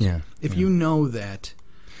audience is. Yeah. If you know that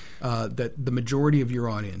that the majority of your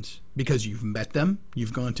audience, because you've met them,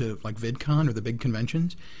 you've gone to like VidCon or the big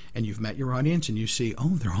conventions, and you've met your audience, and you see, oh,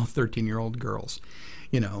 they're all 13-year-old girls.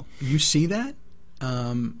 You see that.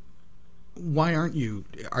 Why aren't you?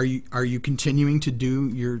 Are you continuing to do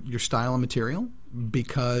your style of material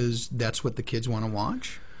because that's what the kids want to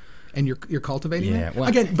watch, and you're cultivating it? Well,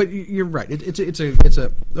 again, but you're right. It's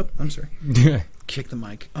a. Oh, I'm sorry. Kick the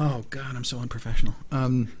mic. Oh God, I'm so unprofessional.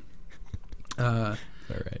 All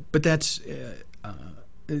right. But that's it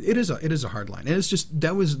is a hard line, and it's just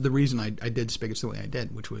that was the reason I did Spiggitz the way I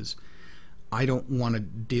did, which was I don't want to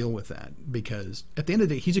deal with that, because at the end of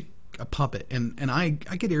the day he's a puppet, and I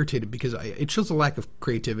get irritated because it shows a lack of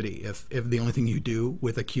creativity if the only thing you do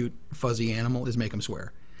with a cute fuzzy animal is make him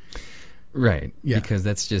swear. Right. Yeah. Because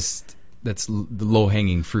that's just the low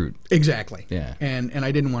hanging fruit. Exactly. Yeah. And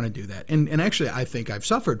I didn't want to do that. And actually, I think I've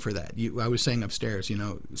suffered for that. I was saying upstairs,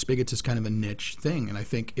 Spiggitz is kind of a niche thing, and I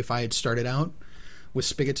think if I had started out with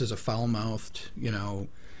Spiggitz as a foul-mouthed,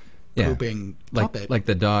 pooping puppet, like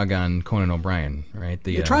the dog on Conan O'Brien, right?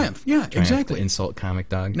 The Triumph. Yeah, Triumph, exactly. The insult comic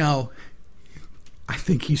dog. Now, I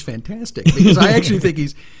think he's fantastic because I actually think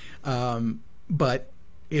he's. But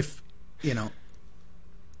if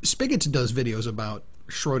Spiggitz does videos about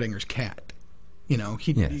Schrodinger's cat.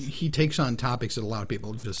 He takes on topics that a lot of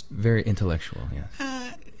people just very intellectual.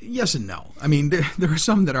 Yeah. Yes and no. I mean, there are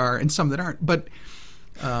some that are and some that aren't. But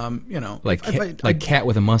like Cat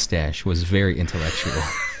with a Mustache was very intellectual.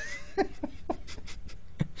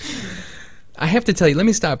 I have to tell you. Let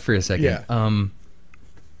me stop for a second. Yeah.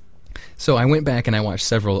 So I went back and I watched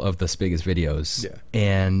several of the Spiggitz videos. Yeah.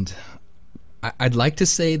 And I'd like to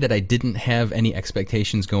say that I didn't have any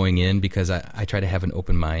expectations going in because I try to have an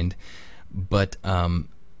open mind. But I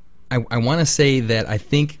want to say that I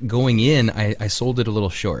think going in, I sold it a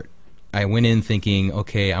little short. I went in thinking,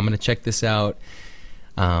 okay, I'm going to check this out.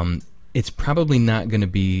 It's probably not going to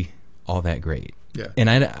be all that great. Yeah. And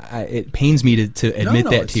it pains me to admit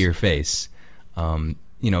that to your face,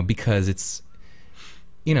 because it's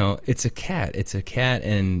a cat. It's a cat,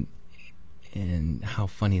 and how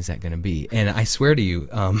funny is that going to be? And I swear to you,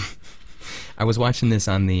 I was watching this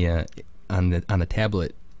on the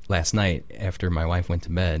tablet last night after my wife went to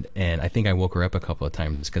bed, and I think I woke her up a couple of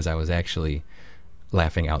times because I was actually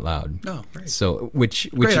laughing out loud. Oh, right. So which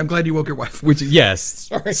great. I'm glad you woke your wife. Which yes.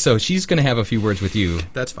 Sorry. So she's going to have a few words with you.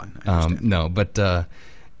 That's fine. I understand. No, but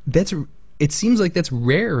it seems like that's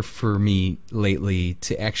rare for me lately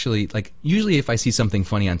to actually, like, usually if I see something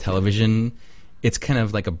funny on television, it's kind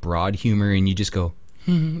of like a broad humor and you just go,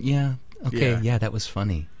 yeah, okay, yeah, that was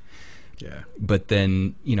funny. Yeah. But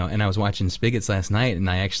then, and I was watching Spiggitz last night and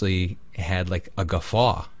I actually had like a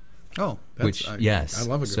guffaw. Oh, yes. I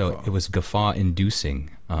love a guffaw. So it was guffaw inducing.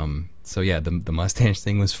 So yeah, the mustache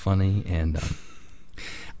thing was funny, and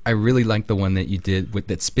I really liked the one that you did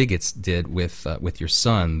that Spiggitz did with your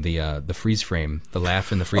son, the freeze frame, the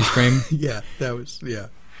laugh in the freeze frame. Yeah, that's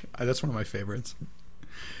one of my favorites.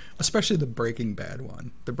 Especially the Breaking Bad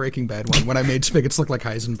one. The Breaking Bad one when I made Spiggitz look like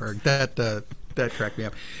Heisenberg. That cracked me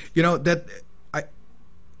up.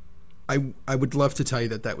 I would love to tell you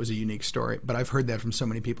that was a unique story, but I've heard that from so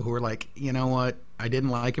many people who are like, you know what, I didn't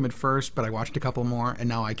like him at first, but I watched a couple more, and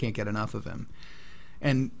now I can't get enough of him.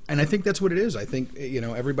 And I think that's what it is. I think,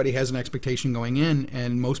 everybody has an expectation going in,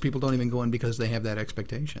 and most people don't even go in because they have that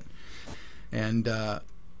expectation. And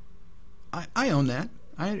I own that.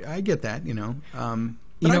 I get that,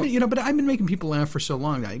 But I've been making people laugh for so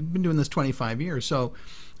long. I've been doing this 25 years, so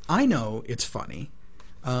I know it's funny.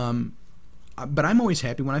 But I'm always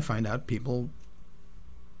happy when I find out people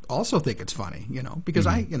also think it's funny, because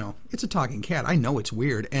it's a talking cat. I know it's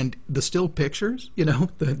weird, and the still pictures, the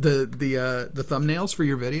thumbnails for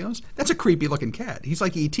your videos, that's a creepy looking cat. He's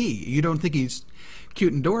like E.T. You don't think he's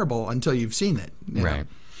cute and adorable until you've seen it. Right.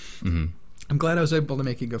 Mm-hmm. I'm glad I was able to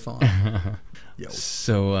make you guffaw.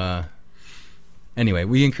 So anyway,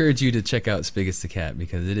 we encourage you to check out Spiggitz the Cat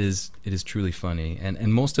because it is truly funny,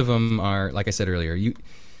 and most of them are, like I said earlier,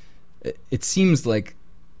 it seems like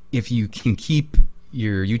if you can keep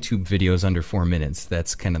your YouTube videos under 4 minutes,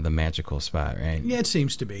 that's kind of the magical spot, right? Yeah, it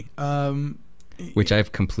seems to be. Which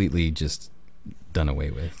I've completely just done away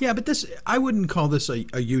with. Yeah, but I wouldn't call this a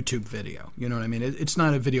YouTube video. You know what I mean? It's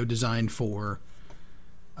not a video designed for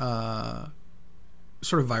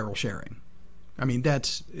sort of viral sharing. I mean,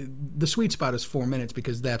 the sweet spot is 4 minutes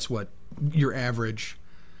because that's what your average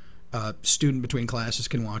student between classes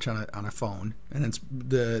can watch on a phone, and it's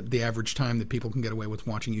the average time that people can get away with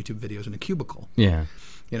watching YouTube videos in a cubicle. Yeah,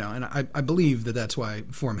 and I believe that that's why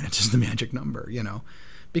 4 minutes is the magic number.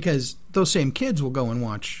 Because those same kids will go and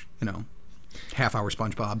watch half-hour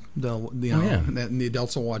SpongeBob. And the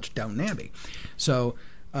adults will watch Downton Abbey. So,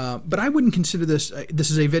 but I wouldn't consider this. This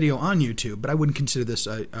is a video on YouTube, but I wouldn't consider this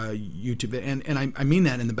a YouTube. And I mean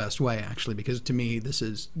that in the best way, actually, because to me,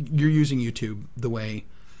 you're using YouTube the way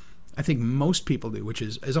I think most people do, which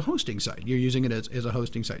is as a hosting site. You're using it as a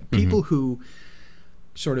hosting site. Mm-hmm. People who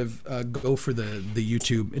sort of go for the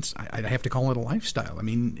YouTube, I have to call it a lifestyle. I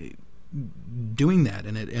mean, doing that,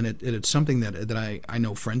 and it's something that I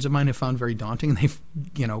know friends of mine have found very daunting, and they've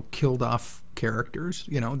killed off characters.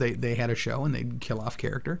 They had a show and they'd kill off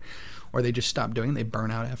character, or they just stop doing it. They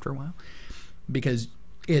burn out after a while because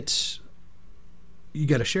you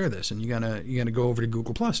got to share this, and you got to go over to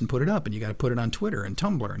Google Plus and put it up, and you got to put it on Twitter and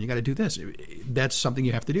Tumblr, and you got to do this. That's something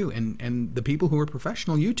you have to do. And the people who are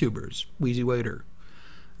professional YouTubers, Wheezy Waiter,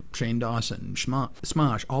 Shane Dawson,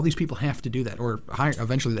 Smosh, all these people have to do that, or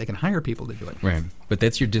eventually they can hire people to do it. Right, but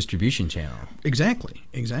that's your distribution channel. Exactly.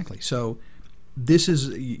 So this is,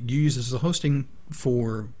 you use this as a hosting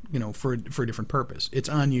for, for a different purpose. It's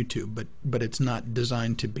on YouTube, but it's not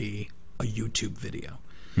designed to be a YouTube video.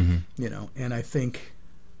 And I think,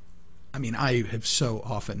 I have so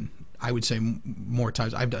often, I would say more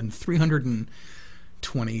times, I've done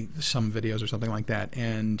 320 some videos or something like that,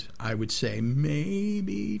 and I would say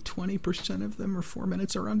maybe 20% of them are 4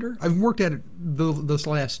 minutes or under. I've worked at it this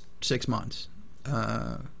last 6 months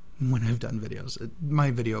when I've done videos. My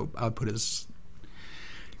video output has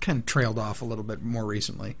kind of trailed off a little bit more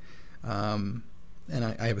recently, and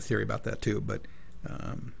I have a theory about that too, but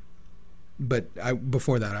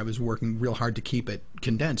before that, I was working real hard to keep it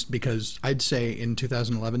condensed, because I'd say in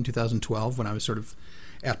 2011, 2012, when I was sort of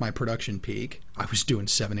at my production peak, I was doing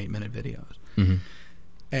 7-8 minute videos.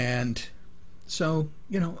 And so,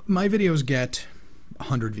 my videos get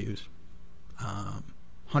 100 views,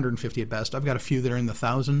 150 at best. I've got a few that are in the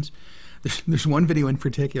thousands. There's one video in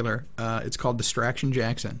particular. It's called Distraction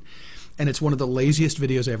Jackson, and it's one of the laziest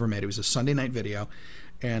videos I ever made. It was a Sunday night video,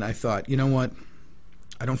 and I thought, you know what?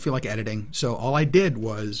 I don't feel like editing, so all I did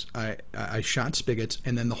was I shot Spiggitz,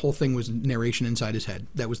 and then the whole thing was narration inside his head.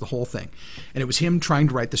 That was the whole thing, and it was him trying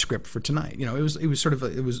to write the script for tonight. It was sort of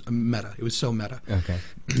it was a meta. It was so meta. Okay.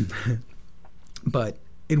 But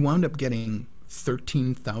it wound up getting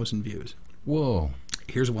 13,000 views. Whoa.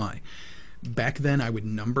 Here's why. Back then, I would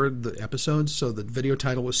number the episodes, so the video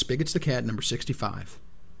title was Spiggitz the Cat, number 65,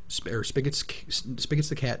 or Spiggitz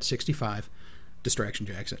the Cat 65, Distraction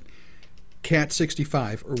Jackson. Cat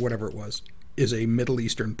 65, or whatever it was, is a Middle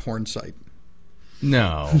Eastern porn site.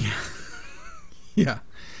 No. Yeah.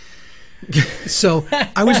 So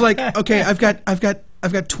I was like, okay, I've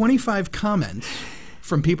got 25 comments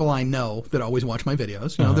from people I know that always watch my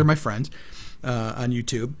videos. They're my friends on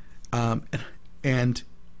YouTube, and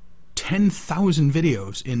 10,000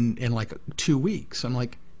 videos in like 2 weeks. I'm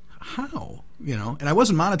like, how? And I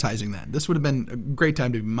wasn't monetizing then. This would have been a great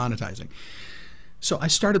time to be monetizing. So I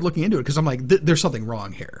started looking into it, because I'm like, there's something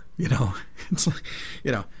wrong here. It's like,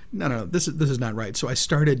 no, this is not right. So I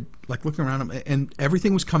started like looking around, and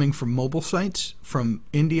everything was coming from mobile sites from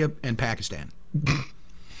India and Pakistan.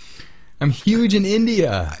 I'm huge in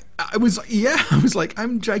India. I was like,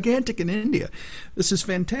 I'm gigantic in India. This is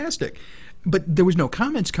fantastic. But there was no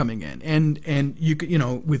comments coming in, and you could,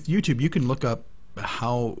 with YouTube, you can look up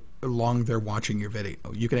how long they're watching your video.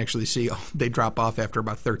 You can actually see they drop off after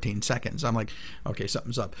about 13 seconds. I'm like, okay,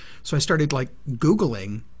 something's up. So I started like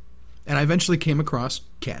Googling, and I eventually came across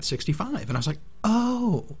Cat 65, and I was like,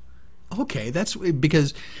 oh, okay, that's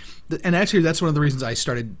because, and actually that's one of the reasons I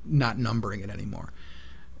started not numbering it anymore.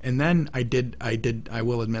 And then I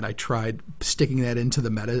will admit, I tried sticking that into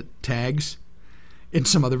the meta tags in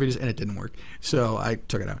some other videos, and it didn't work. So I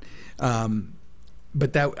took it out.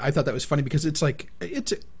 But I thought that was funny, because it's like,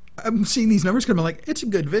 I'm seeing these numbers come, I'm like, it's a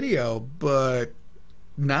good video, but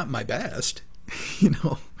not my best,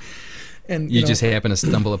 And you just happen to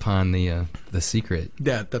stumble upon the secret.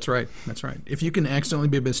 Yeah, that's right. If you can accidentally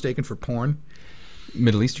be mistaken for porn,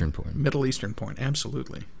 Middle Eastern porn,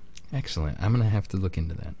 absolutely. Excellent. I'm gonna have to look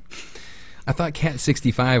into that. I thought Cat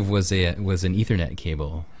 65 was an Ethernet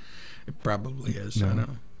cable. It probably is. No? I don't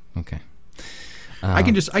know. Okay. I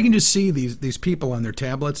can just see these people on their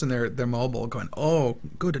tablets and their mobile going, oh,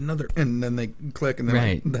 good, another, and then they click, and they're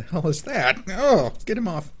like, the hell is that? Oh, get him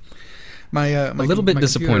off. A little bit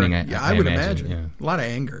disappointing. I would imagine. Yeah. A lot of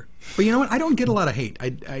anger. But you know what? I don't get a lot of hate.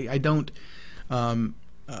 I don't.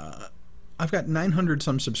 I've got 900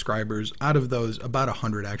 some subscribers. Out of those, about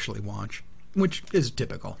 100 actually watch, which is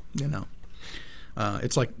typical.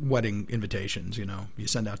 It's like wedding invitations. You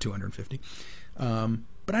send out 250.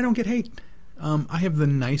 But I don't get hate. I have the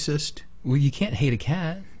nicest. Well, you can't hate a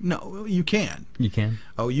cat. No, you can. You can?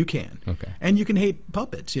 Oh, you can. Okay. And you can hate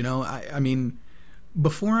puppets. I mean,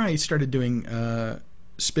 before I started doing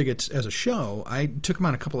Spiggitz as a show, I took them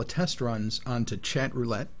on a couple of test runs onto Chat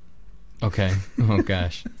Roulette. Okay. Oh,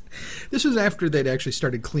 gosh. This was after they'd actually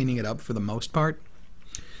started cleaning it up for the most part.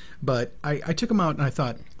 But I took them out, and I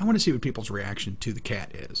thought, I want to see what people's reaction to the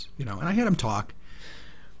cat is. And I had them talk.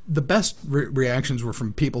 The best reactions were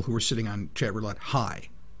from people who were sitting on Chat Roulette high,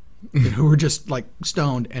 who were just like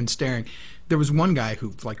stoned and staring. There was one guy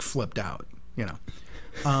who like flipped out,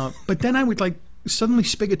 but then I would like, suddenly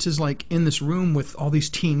Spiggitz is like in this room with all these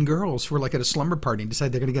teen girls who are like at a slumber party and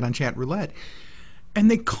decide they're going to get on Chat Roulette. And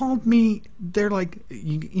they called me, they're like,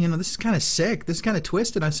 this is kind of sick, this is kind of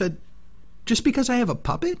twisted. I said, just because I have a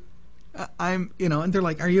puppet? And they're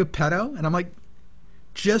like, are you a pedo? And I'm like,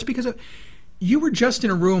 just because you were just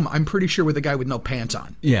in a room, I'm pretty sure, with a guy with no pants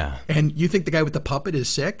on. Yeah. And you think the guy with the puppet is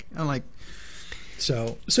sick? I'm like,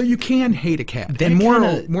 so you can hate a cat. That And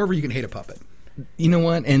moreover, you can hate a puppet. You know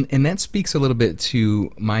what? And that speaks a little bit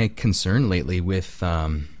to my concern lately with,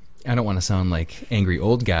 I don't want to sound like angry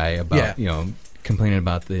old guy about, complaining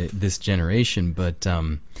about this generation, but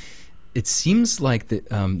it seems like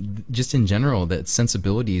that just in general that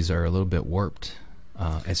sensibilities are a little bit warped.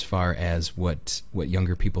 As far as what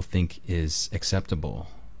younger people think is acceptable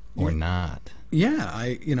or not.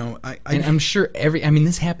 Yeah, and I'm sure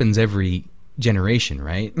this happens every generation,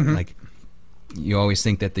 right? Mm-hmm. Like, you always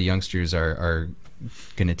think that the youngsters are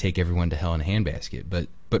going to take everyone to hell in a handbasket, but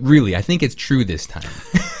really, I think it's true this time.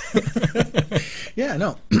 Yeah,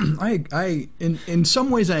 no, in some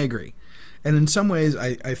ways I agree, and in some ways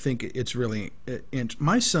I think it's really.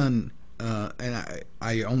 My son. And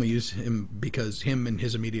I only use him because him and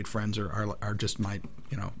his immediate friends are just my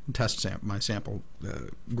my sample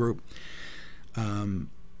group. I'm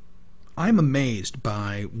amazed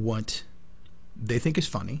by what they think is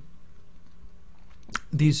funny.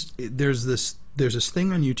 There's this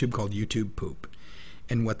thing on YouTube called YouTube Poop,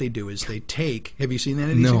 and what they do is they take. Have you seen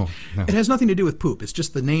that? No. It has nothing to do with poop. It's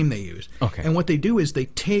just the name they use. Okay. And what they do is they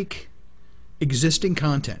take existing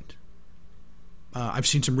content. I've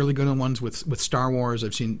seen some really good ones with Star Wars.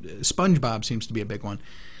 I've seen SpongeBob seems to be a big one,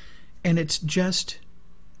 and it's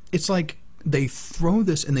like they throw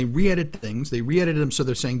this and they re-edit things. They re-edit them so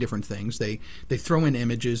they're saying different things. They throw in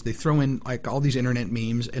images. They throw in like all these internet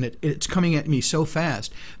memes, and it's coming at me so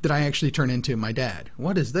fast that I actually turn into my dad.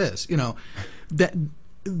 What is this?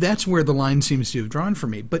 That's where the line seems to have drawn for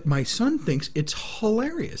me. But my son thinks it's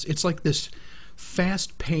hilarious. It's like this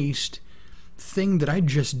fast-paced thing that I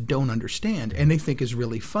just don't understand, and they think is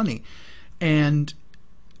really funny. And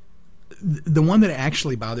the one that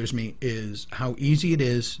actually bothers me is how easy it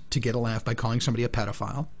is to get a laugh by calling somebody a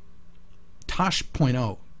pedophile.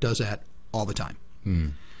 Tosh.0 does that all the time.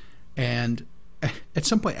 And at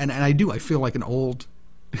some point, and I feel like an old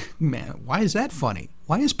man. Why is that funny?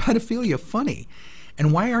 Why is pedophilia funny?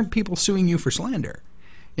 And why aren't people suing you for slander?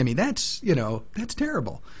 I mean, that's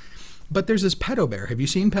terrible. But there's this Pedo Bear. Have you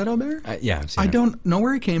seen Pedo Bear? Yeah, I've seen it. I don't know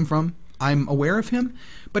where he came from. I'm aware of him.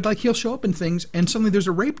 But like he'll show up in things, and suddenly there's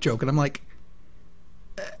a rape joke, and I'm like,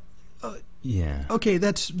 yeah. Okay,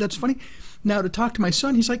 that's funny. Now to talk to my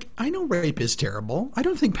son, he's like, I know rape is terrible. I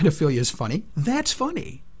don't think pedophilia is funny. That's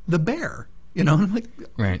funny. The bear, And I'm like,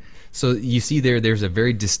 right. So you see there's a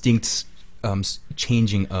very distinct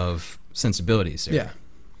changing of sensibilities there. Yeah.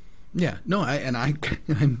 Yeah, no,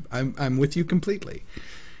 I'm with you completely.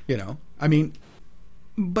 I mean,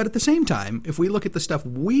 but at the same time, if we look at the stuff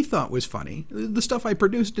we thought was funny, the stuff I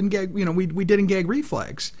produced in Gag, we did in Gag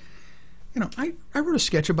Reflex, I wrote a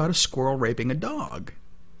sketch about a squirrel raping a dog.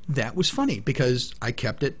 That was funny because I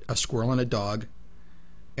kept it a squirrel and a dog,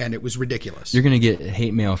 and it was ridiculous. You're going to get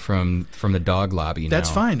hate mail from the dog lobby now. That's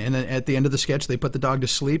fine. And then at the end of the sketch, they put the dog to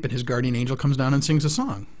sleep, and his guardian angel comes down and sings a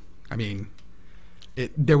song. I mean,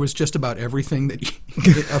 there was just about everything that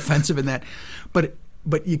offensive in that, but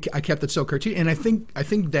I kept it so cartoony, and I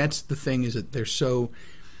think that's the thing, is that they're so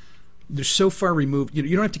far removed.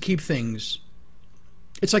 You don't have to keep things.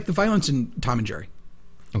 It's like the violence in Tom and Jerry.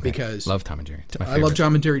 Okay. Because love Tom and Jerry. It's my I love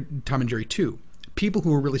favorite. Tom and Jerry too. People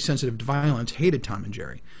who were really sensitive to violence hated Tom and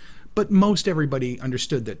Jerry, but most everybody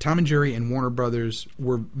understood that Tom and Jerry and Warner Brothers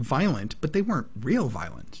were violent, but they weren't real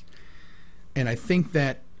violence. And I think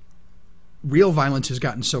that real violence has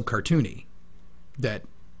gotten so cartoony that,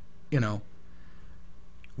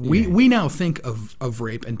 we now think of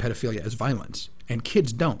rape and pedophilia as violence, and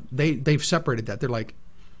kids don't. They've separated that. They're like,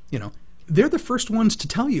 they're the first ones to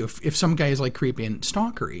tell you if some guy is like creepy and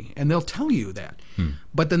stalkery, and they'll tell you that.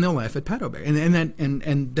 But then they'll laugh at pedo bear, and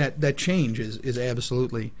that change is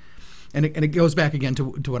absolutely, and it goes back again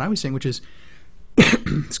to what I was saying, which is,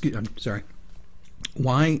 I'm sorry.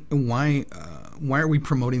 Why are we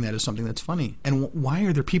promoting that as something that's funny? And why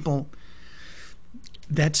are there people?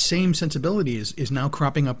 That same sensibility is now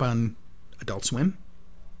cropping up on Adult Swim,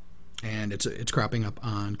 and it's cropping up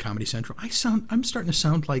on Comedy Central. I'm starting to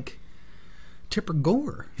sound like Tipper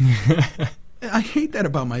Gore. I hate that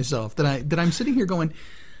about myself, that I'm sitting here going,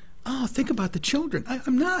 oh, think about the children.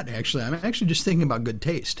 I'm not actually. I'm actually just thinking about good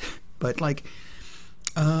taste. But like,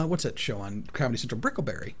 what's that show on Comedy Central?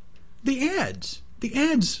 Brickleberry. The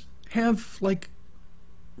ads have like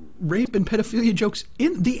rape and pedophilia jokes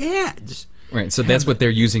in the ads. Right, so that's what they're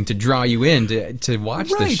using to draw you in to watch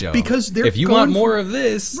the show. Right, because if you want more of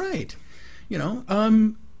this. Right.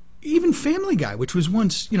 Even Family Guy, which was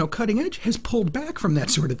once, cutting edge, has pulled back from that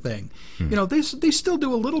sort of thing. They still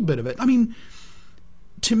do a little bit of it. I mean,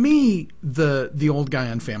 to me, the old guy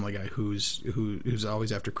on Family Guy who's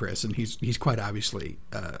always after Chris, and he's quite obviously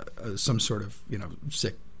some sort of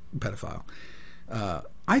sick pedophile.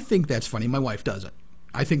 I think that's funny. My wife doesn't.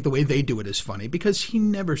 I think the way they do it is funny because he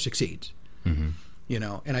never succeeds. And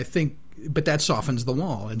I think, but that softens the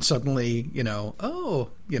wall, and suddenly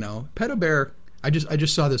Pedo Bear. I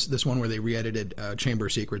just saw this one where they re-edited Chamber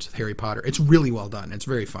of Secrets with Harry Potter. It's really well done. It's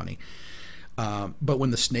very funny. But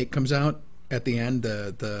when the snake comes out at the end,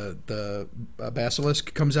 the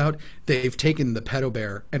basilisk comes out, they've taken the pedo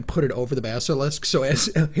bear and put it over the basilisk. So as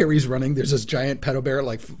Harry's running, there's this giant pedo bear,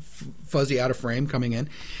 like fuzzy out of frame, coming in.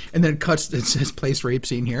 And then it cuts, it says place rape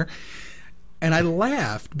scene here. And I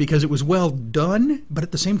laughed because it was well done, but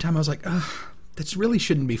at the same time I was like, ugh, that really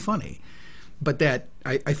shouldn't be funny. But that,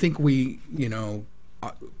 I think we,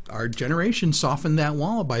 our generation softened that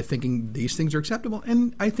wall by thinking these things are acceptable.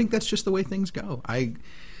 And I think that's just the way things go. I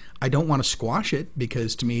don't want to squash it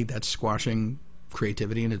because to me that's squashing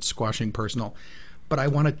creativity and it's squashing personal. But I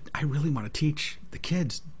really want to teach the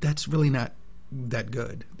kids that's really not that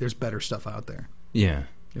good. There's better stuff out there. Yeah.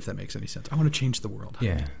 If that makes any sense. I want to change the world.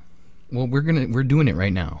 Yeah. Well, we're doing it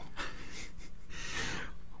right now.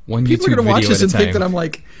 One People YouTube are going to watch this and time. think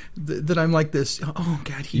that I'm like this. Oh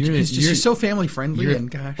God, he's so family friendly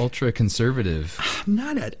and gosh, ultra conservative.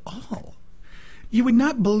 Not at all. You would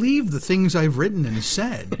not believe the things I've written and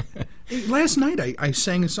said. Last night I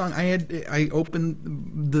sang a song. I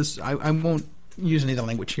opened this. I won't use any of the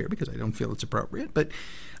language here because I don't feel it's appropriate. But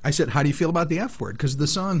I said, "How do you feel about the F word?" Because the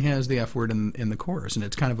song has the F word in the chorus, and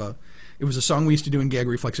it's kind of it was a song we used to do in Gag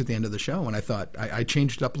Reflex at the end of the show, and I thought I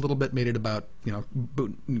changed it up a little bit, made it about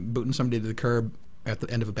booting somebody to the curb at the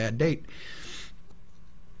end of a bad date.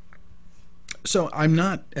 So I'm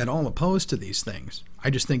not at all opposed to these things.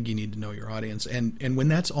 I just think you need to know your audience, and when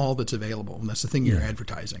that's all that's available, and that's the thing you're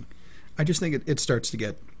advertising, I just think it starts to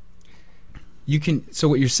get. You can. So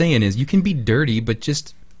what you're saying is you can be dirty, but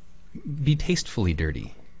just be tastefully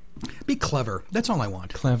dirty. Be clever. That's all I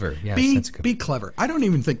want. Clever, yes. That's good. Be clever. I don't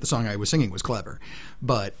even think the song I was singing was clever,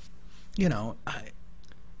 but the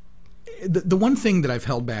one thing that I've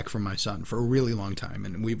held back from my son for a really long time,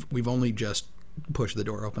 and we've only just pushed the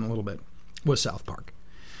door open a little bit, was South Park.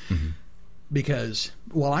 Because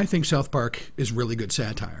while I think South Park is really good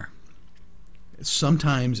satire,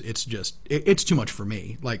 sometimes it's just it's too much for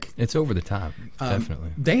me. Like it's over the top, definitely.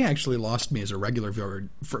 They actually lost me as a regular viewer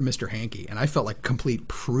for Mr. Hankey, and I felt like a complete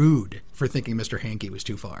prude for thinking Mr. Hankey was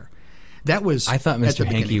too far. That was I thought Mr.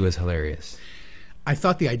 Hankey was hilarious. I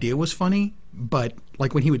thought the idea was funny, but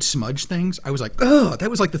like when he would smudge things, I was like, oh, that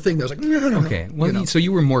was like the thing that was like, no. Okay, well, so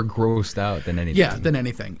you were more grossed out than anything. Yeah, than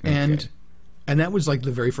anything, okay. And that was like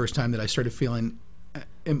the very first time that I started feeling,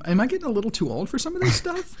 am I getting a little too old for some of this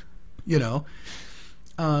stuff?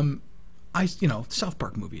 South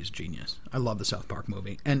Park movie is genius. I love the South Park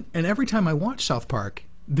movie, and every time I watch South Park,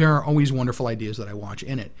 there are always wonderful ideas that I watch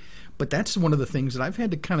in it. But that's one of the things that I've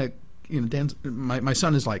had to kind of, Dan, my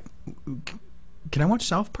son is like, can I watch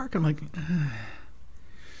South Park? I'm like,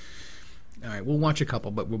 all right, we'll watch a couple,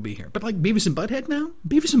 but we'll be here. But like Beavis and Butthead now,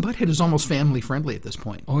 Beavis and Butthead is almost family friendly at this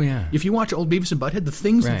point. Oh yeah. If you watch old Beavis and Butthead, the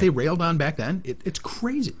things that they railed on back then, it's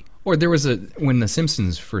crazy. Or there was when The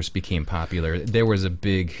Simpsons first became popular, there was a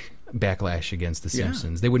big backlash against The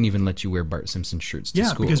Simpsons. They wouldn't even let you wear Bart Simpson shirts to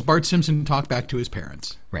school. Yeah, because Bart Simpson talked back to his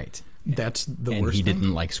parents. Right. That's the and worst he thing.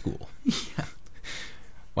 didn't like school. Yeah.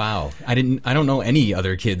 Wow. I don't know any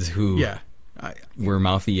other kids who were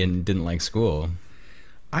mouthy and didn't like school.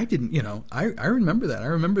 I didn't, I remember that. I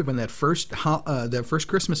remember when that first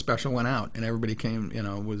Christmas special went out and everybody came,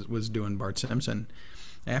 was doing Bart Simpson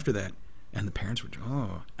after that. And the parents were,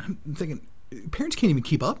 I'm thinking, parents can't even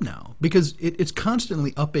keep up now because it's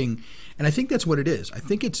constantly upping. And I think that's what it is. I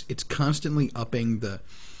think it's constantly upping the.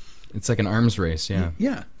 It's like an arms race, yeah.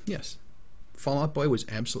 Yeah, yes. Fall Out Boy was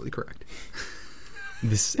absolutely correct.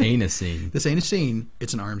 This ain't a scene. This ain't a scene.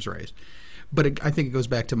 It's an arms race. But I think it goes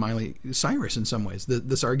back to Miley Cyrus in some ways.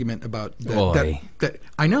 This argument about that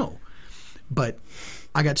I know, but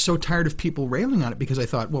I got so tired of people railing on it because I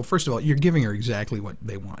thought, well, first of all, you're giving her exactly what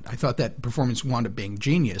they want. I thought that performance wound up being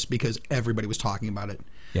genius because everybody was talking about it.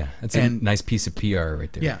 Yeah, that's a nice piece of PR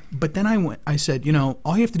right there. Yeah, but then I said,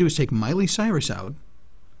 all you have to do is take Miley Cyrus out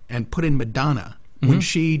and put in Madonna. When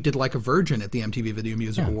she did like a virgin at the MTV Video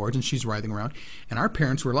Music Awards and she's writhing around, and our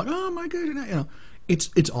parents were like, "Oh my God!"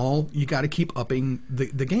 It's all you got to keep upping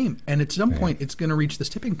the game, and at some point it's going to reach this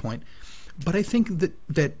tipping point. But I think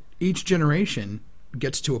that each generation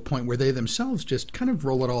gets to a point where they themselves just kind of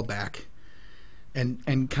roll it all back,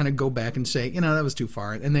 and kind of go back and say, that was too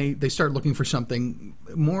far, and they start looking for something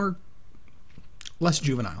more less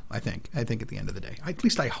juvenile. I think at the end of the day, at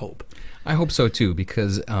least I hope. I hope so too,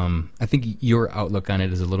 because I think your outlook on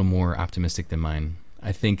it is a little more optimistic than mine.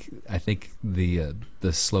 I think the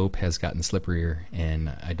slope has gotten slipperier,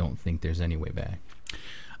 and I don't think there's any way back.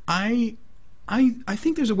 I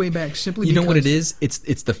think there's a way back simply You because... know what it is?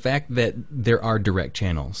 It's the fact that there are direct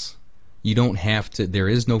channels. You don't have to. There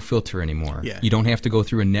is no filter anymore. Yeah. You don't have to go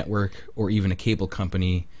through a network or even a cable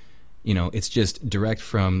company. You know, it's just direct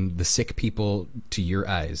from the sick people to your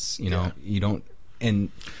eyes. You know, you don't.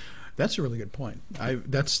 And that's a really good point.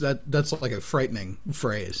 That's like a frightening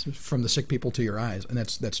phrase, from the sick people to your eyes, and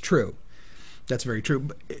that's true. That's very true.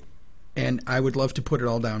 And I would love to put it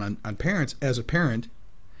all down on parents. As a parent,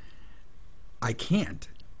 I can't,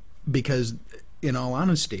 because in all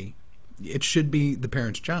honesty, it should be the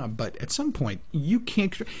parent's job. But at some point, you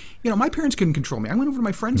can't. You know, my parents couldn't control me. I went over to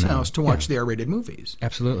my friend's house to watch the R-rated movies.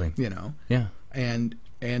 Absolutely. You know. Yeah. And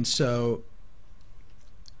so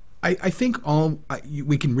I think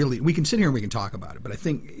we can sit here and we can talk about it, but I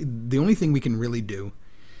think the only thing we can really do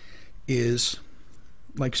is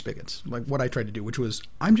like Spiggitz, like what I tried to do, which was,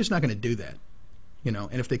 I'm just not going to do that, you know.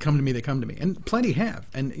 And if they come to me, they come to me, and plenty have.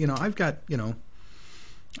 And you know, I've got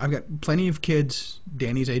plenty of kids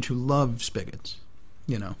Danny's age who love Spiggitz,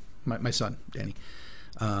 you know, my son Danny,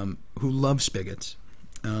 who loves Spiggitz,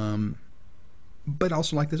 but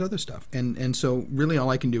also like this other stuff. And so really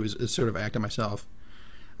all I can do is sort of act on myself.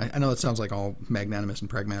 I know it sounds like all magnanimous and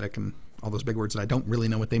pragmatic and all those big words that I don't really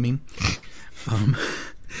know what they mean.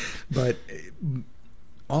 But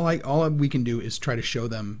all we can do is try to show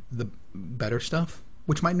them the better stuff,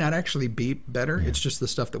 which might not actually be better. Yeah. It's just the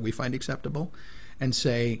stuff that we find acceptable, and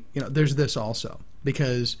say, you know, there's this also.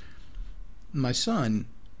 Because my son,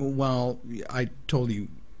 while I told you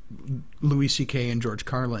Louis C.K. and George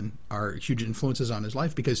Carlin are huge influences on his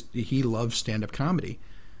life because he loves stand-up comedy,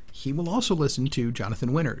 he will also listen to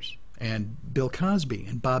Jonathan Winters and Bill Cosby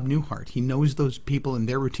and Bob Newhart. He knows those people and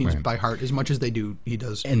their routines by heart as much as he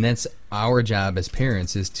does. And that's our job as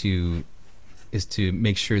parents, is to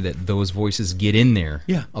make sure that those voices get in there,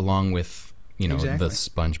 along with, you know, the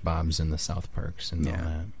SpongeBobs and the South Parks and all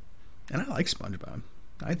that. And I like SpongeBob.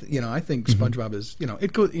 I think SpongeBob is, you know,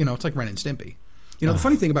 it's like Ren and Stimpy. You know, the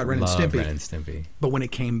funny thing about Ren and Stimpy, but when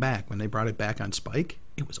it came back, when they brought it back on Spike,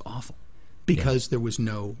 it was awful. Because there was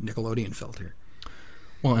no Nickelodeon filter.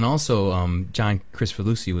 Well, and also John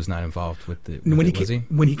Cristofalusi was not involved with was he?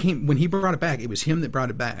 When he brought it back, it was him that brought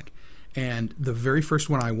it back. And the very first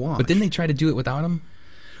one I watched. But didn't they try to do it without him?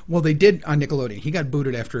 Well, they did on Nickelodeon. He got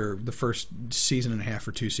booted after the first season and a half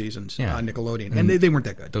or 2 seasons on Nickelodeon, and they weren't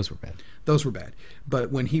that good. Those were bad. Those were bad.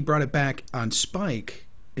 But when he brought it back on Spike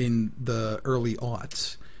in the early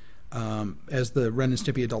aughts, as the Ren and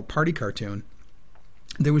Stimpy adult party cartoon,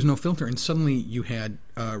 there was no filter, and suddenly you had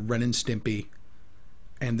Ren and Stimpy,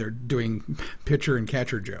 and they're doing pitcher and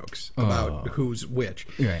catcher jokes about who's which.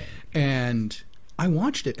 Right. And I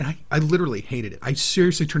watched it, and I literally hated it. I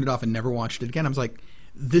seriously turned it off and never watched it again. I was like,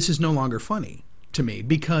 this is no longer funny to me,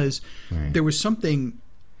 because there was something...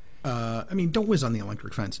 I mean, Don't Whiz on the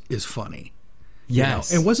Electric Fence is funny.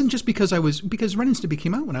 Yes. You know? It wasn't just because because Ren and Stimpy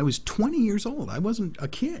came out when I was 20 years old. I wasn't a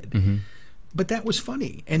kid. Mm-hmm. But that was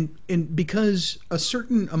funny, and because a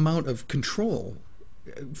certain amount of control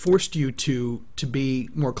forced you to be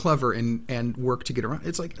more clever and work to get around.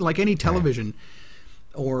 It's like any television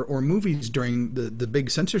or movies during the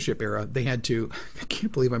big censorship era. They had to. I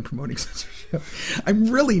can't believe I'm promoting censorship. I'm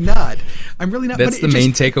really not. That's the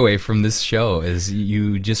main takeaway from this show, is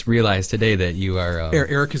you just realized today that you are.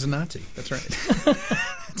 Eric is a Nazi. That's right.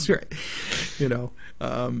 That's right. You know.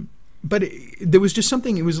 But there was just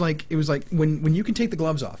something. It was like when you can take the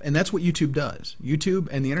gloves off, and that's what YouTube does. YouTube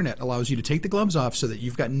and the internet allows you to take the gloves off so that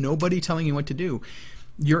you've got nobody telling you what to do.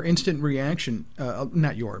 Your instant reaction,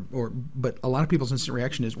 but a lot of people's instant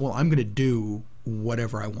reaction is, well, I'm going to do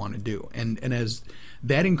whatever I want to do, and as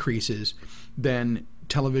that increases, then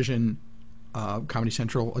television, Comedy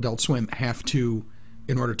Central, Adult Swim have to,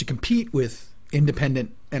 in order to compete with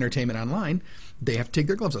independent entertainment online, they have to take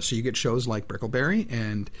their gloves off. So you get shows like Brickleberry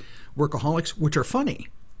and Workaholics, which are funny,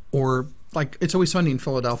 or like It's Always Sunny in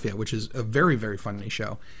Philadelphia, which is a very, very funny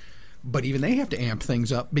show. But even they have to amp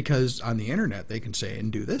things up, because on the internet they can say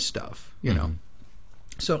and do this stuff, you know.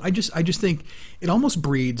 So I just think it almost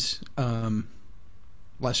breeds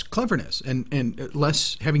less cleverness and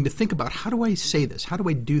less having to think about, how do I say this? How do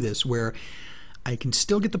I do this where I can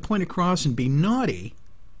still get the point across and be naughty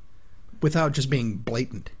without just being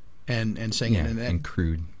blatant and saying it and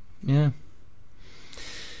crude. Yeah.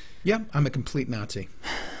 Yeah, I'm a complete Nazi.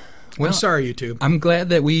 Well, I'm sorry, YouTube. I'm glad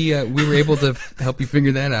that we were able to help you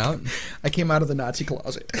figure that out. I came out of the Nazi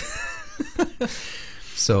closet.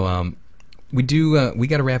 So we do. We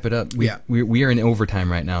got to wrap it up. We are in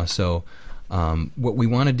overtime right now. So what we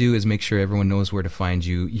want to do is make sure everyone knows where to find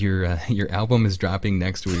you. Your album is dropping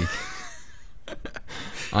next week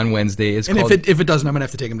on Wednesday. It's called, if it doesn't, I'm gonna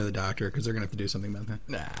have to take him to the doctor because they're gonna have to do something about that.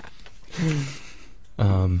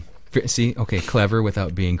 Nah. See, okay, clever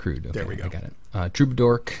without being crude. Okay, there we go. I got it.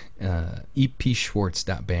 Troubadork,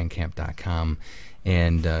 epschwartz.bandcamp.com,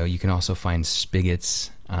 and you can also find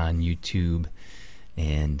Spiggitz on YouTube.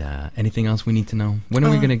 And anything else we need to know? When are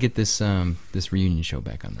we going to get this this reunion show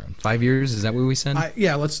back on the road? 5 years? Is that what we said?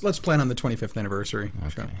 Yeah, let's plan on the 25th anniversary.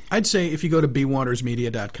 Okay. So I'd say if you go to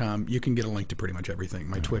bwatersmedia.com, you can get a link to pretty much everything.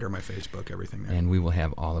 My Twitter, my Facebook, everything there. And we will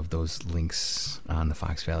have all of those links on the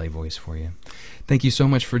Fox Valley Voice for you. Thank you so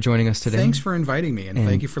much for joining us today. Thanks for inviting me, and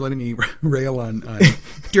thank you for letting me rail on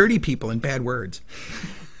dirty people and bad words.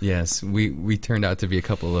 Yes, we turned out to be a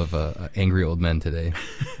couple of angry old men today.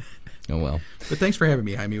 Oh well. But thanks for having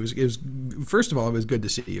me, Jaime. It was first of all, it was good to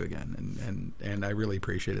see you again, and I really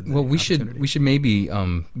appreciated the opportunity. we should maybe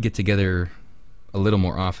get together a little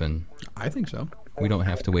more often. I think so. We don't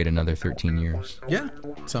have to wait another 13 years. Yeah,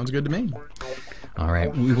 sounds good to me. All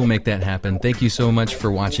right, we will make that happen. Thank you so much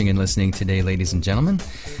for watching and listening today, ladies and gentlemen.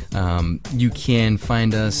 You can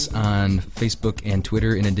find us on Facebook and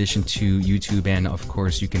Twitter in addition to YouTube, and of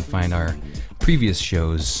course you can find our previous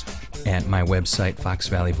shows at my website,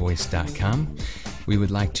 foxvalleyvoice.com. We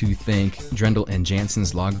would like to thank Drendel and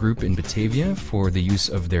Jansen's Log Group in Batavia for the use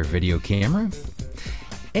of their video camera.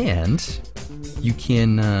 And you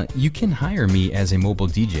can hire me as a mobile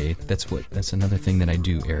DJ. That's another thing that I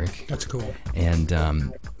do, Eric. That's cool. And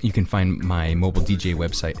you can find my mobile DJ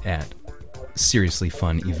website at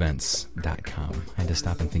seriouslyfunevents.com. I had to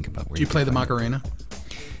stop and think about where Do you play the Macarena?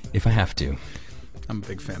 If I have to. I'm a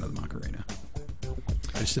big fan of the Macarena.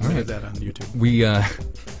 I just admitted that on YouTube. We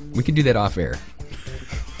can do that off air.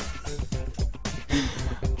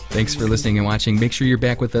 Thanks for listening and watching. Make sure you're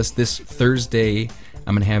back with us this Thursday.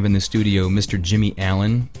 I'm going to have in the studio Mr. Jimmy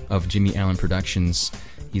Allen of Jimmy Allen Productions.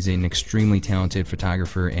 He's an extremely talented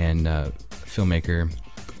photographer and filmmaker,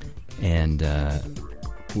 and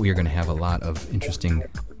we are going to have a lot of interesting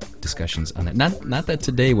discussions on that. Not that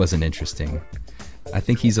today wasn't interesting. I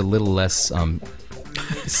think he's a little less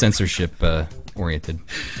censorship oriented.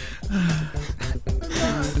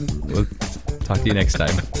 We'll talk to you next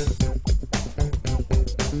time.